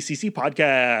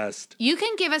cbccpodcast. You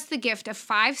can give us the gift of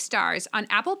 5 stars on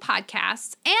Apple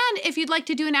Podcasts, and if you'd like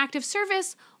to do an active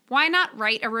service, why not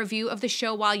write a review of the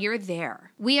show while you're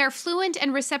there? We are fluent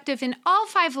and receptive in all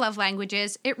 5 love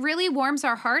languages. It really warms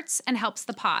our hearts and helps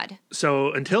the pod.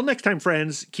 So until next time,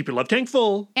 friends, keep your love tank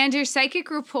full. And your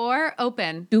psychic rapport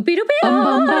open. Doopy doopy. Bum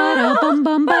bum ba da bum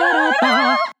bum ba da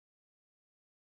ba.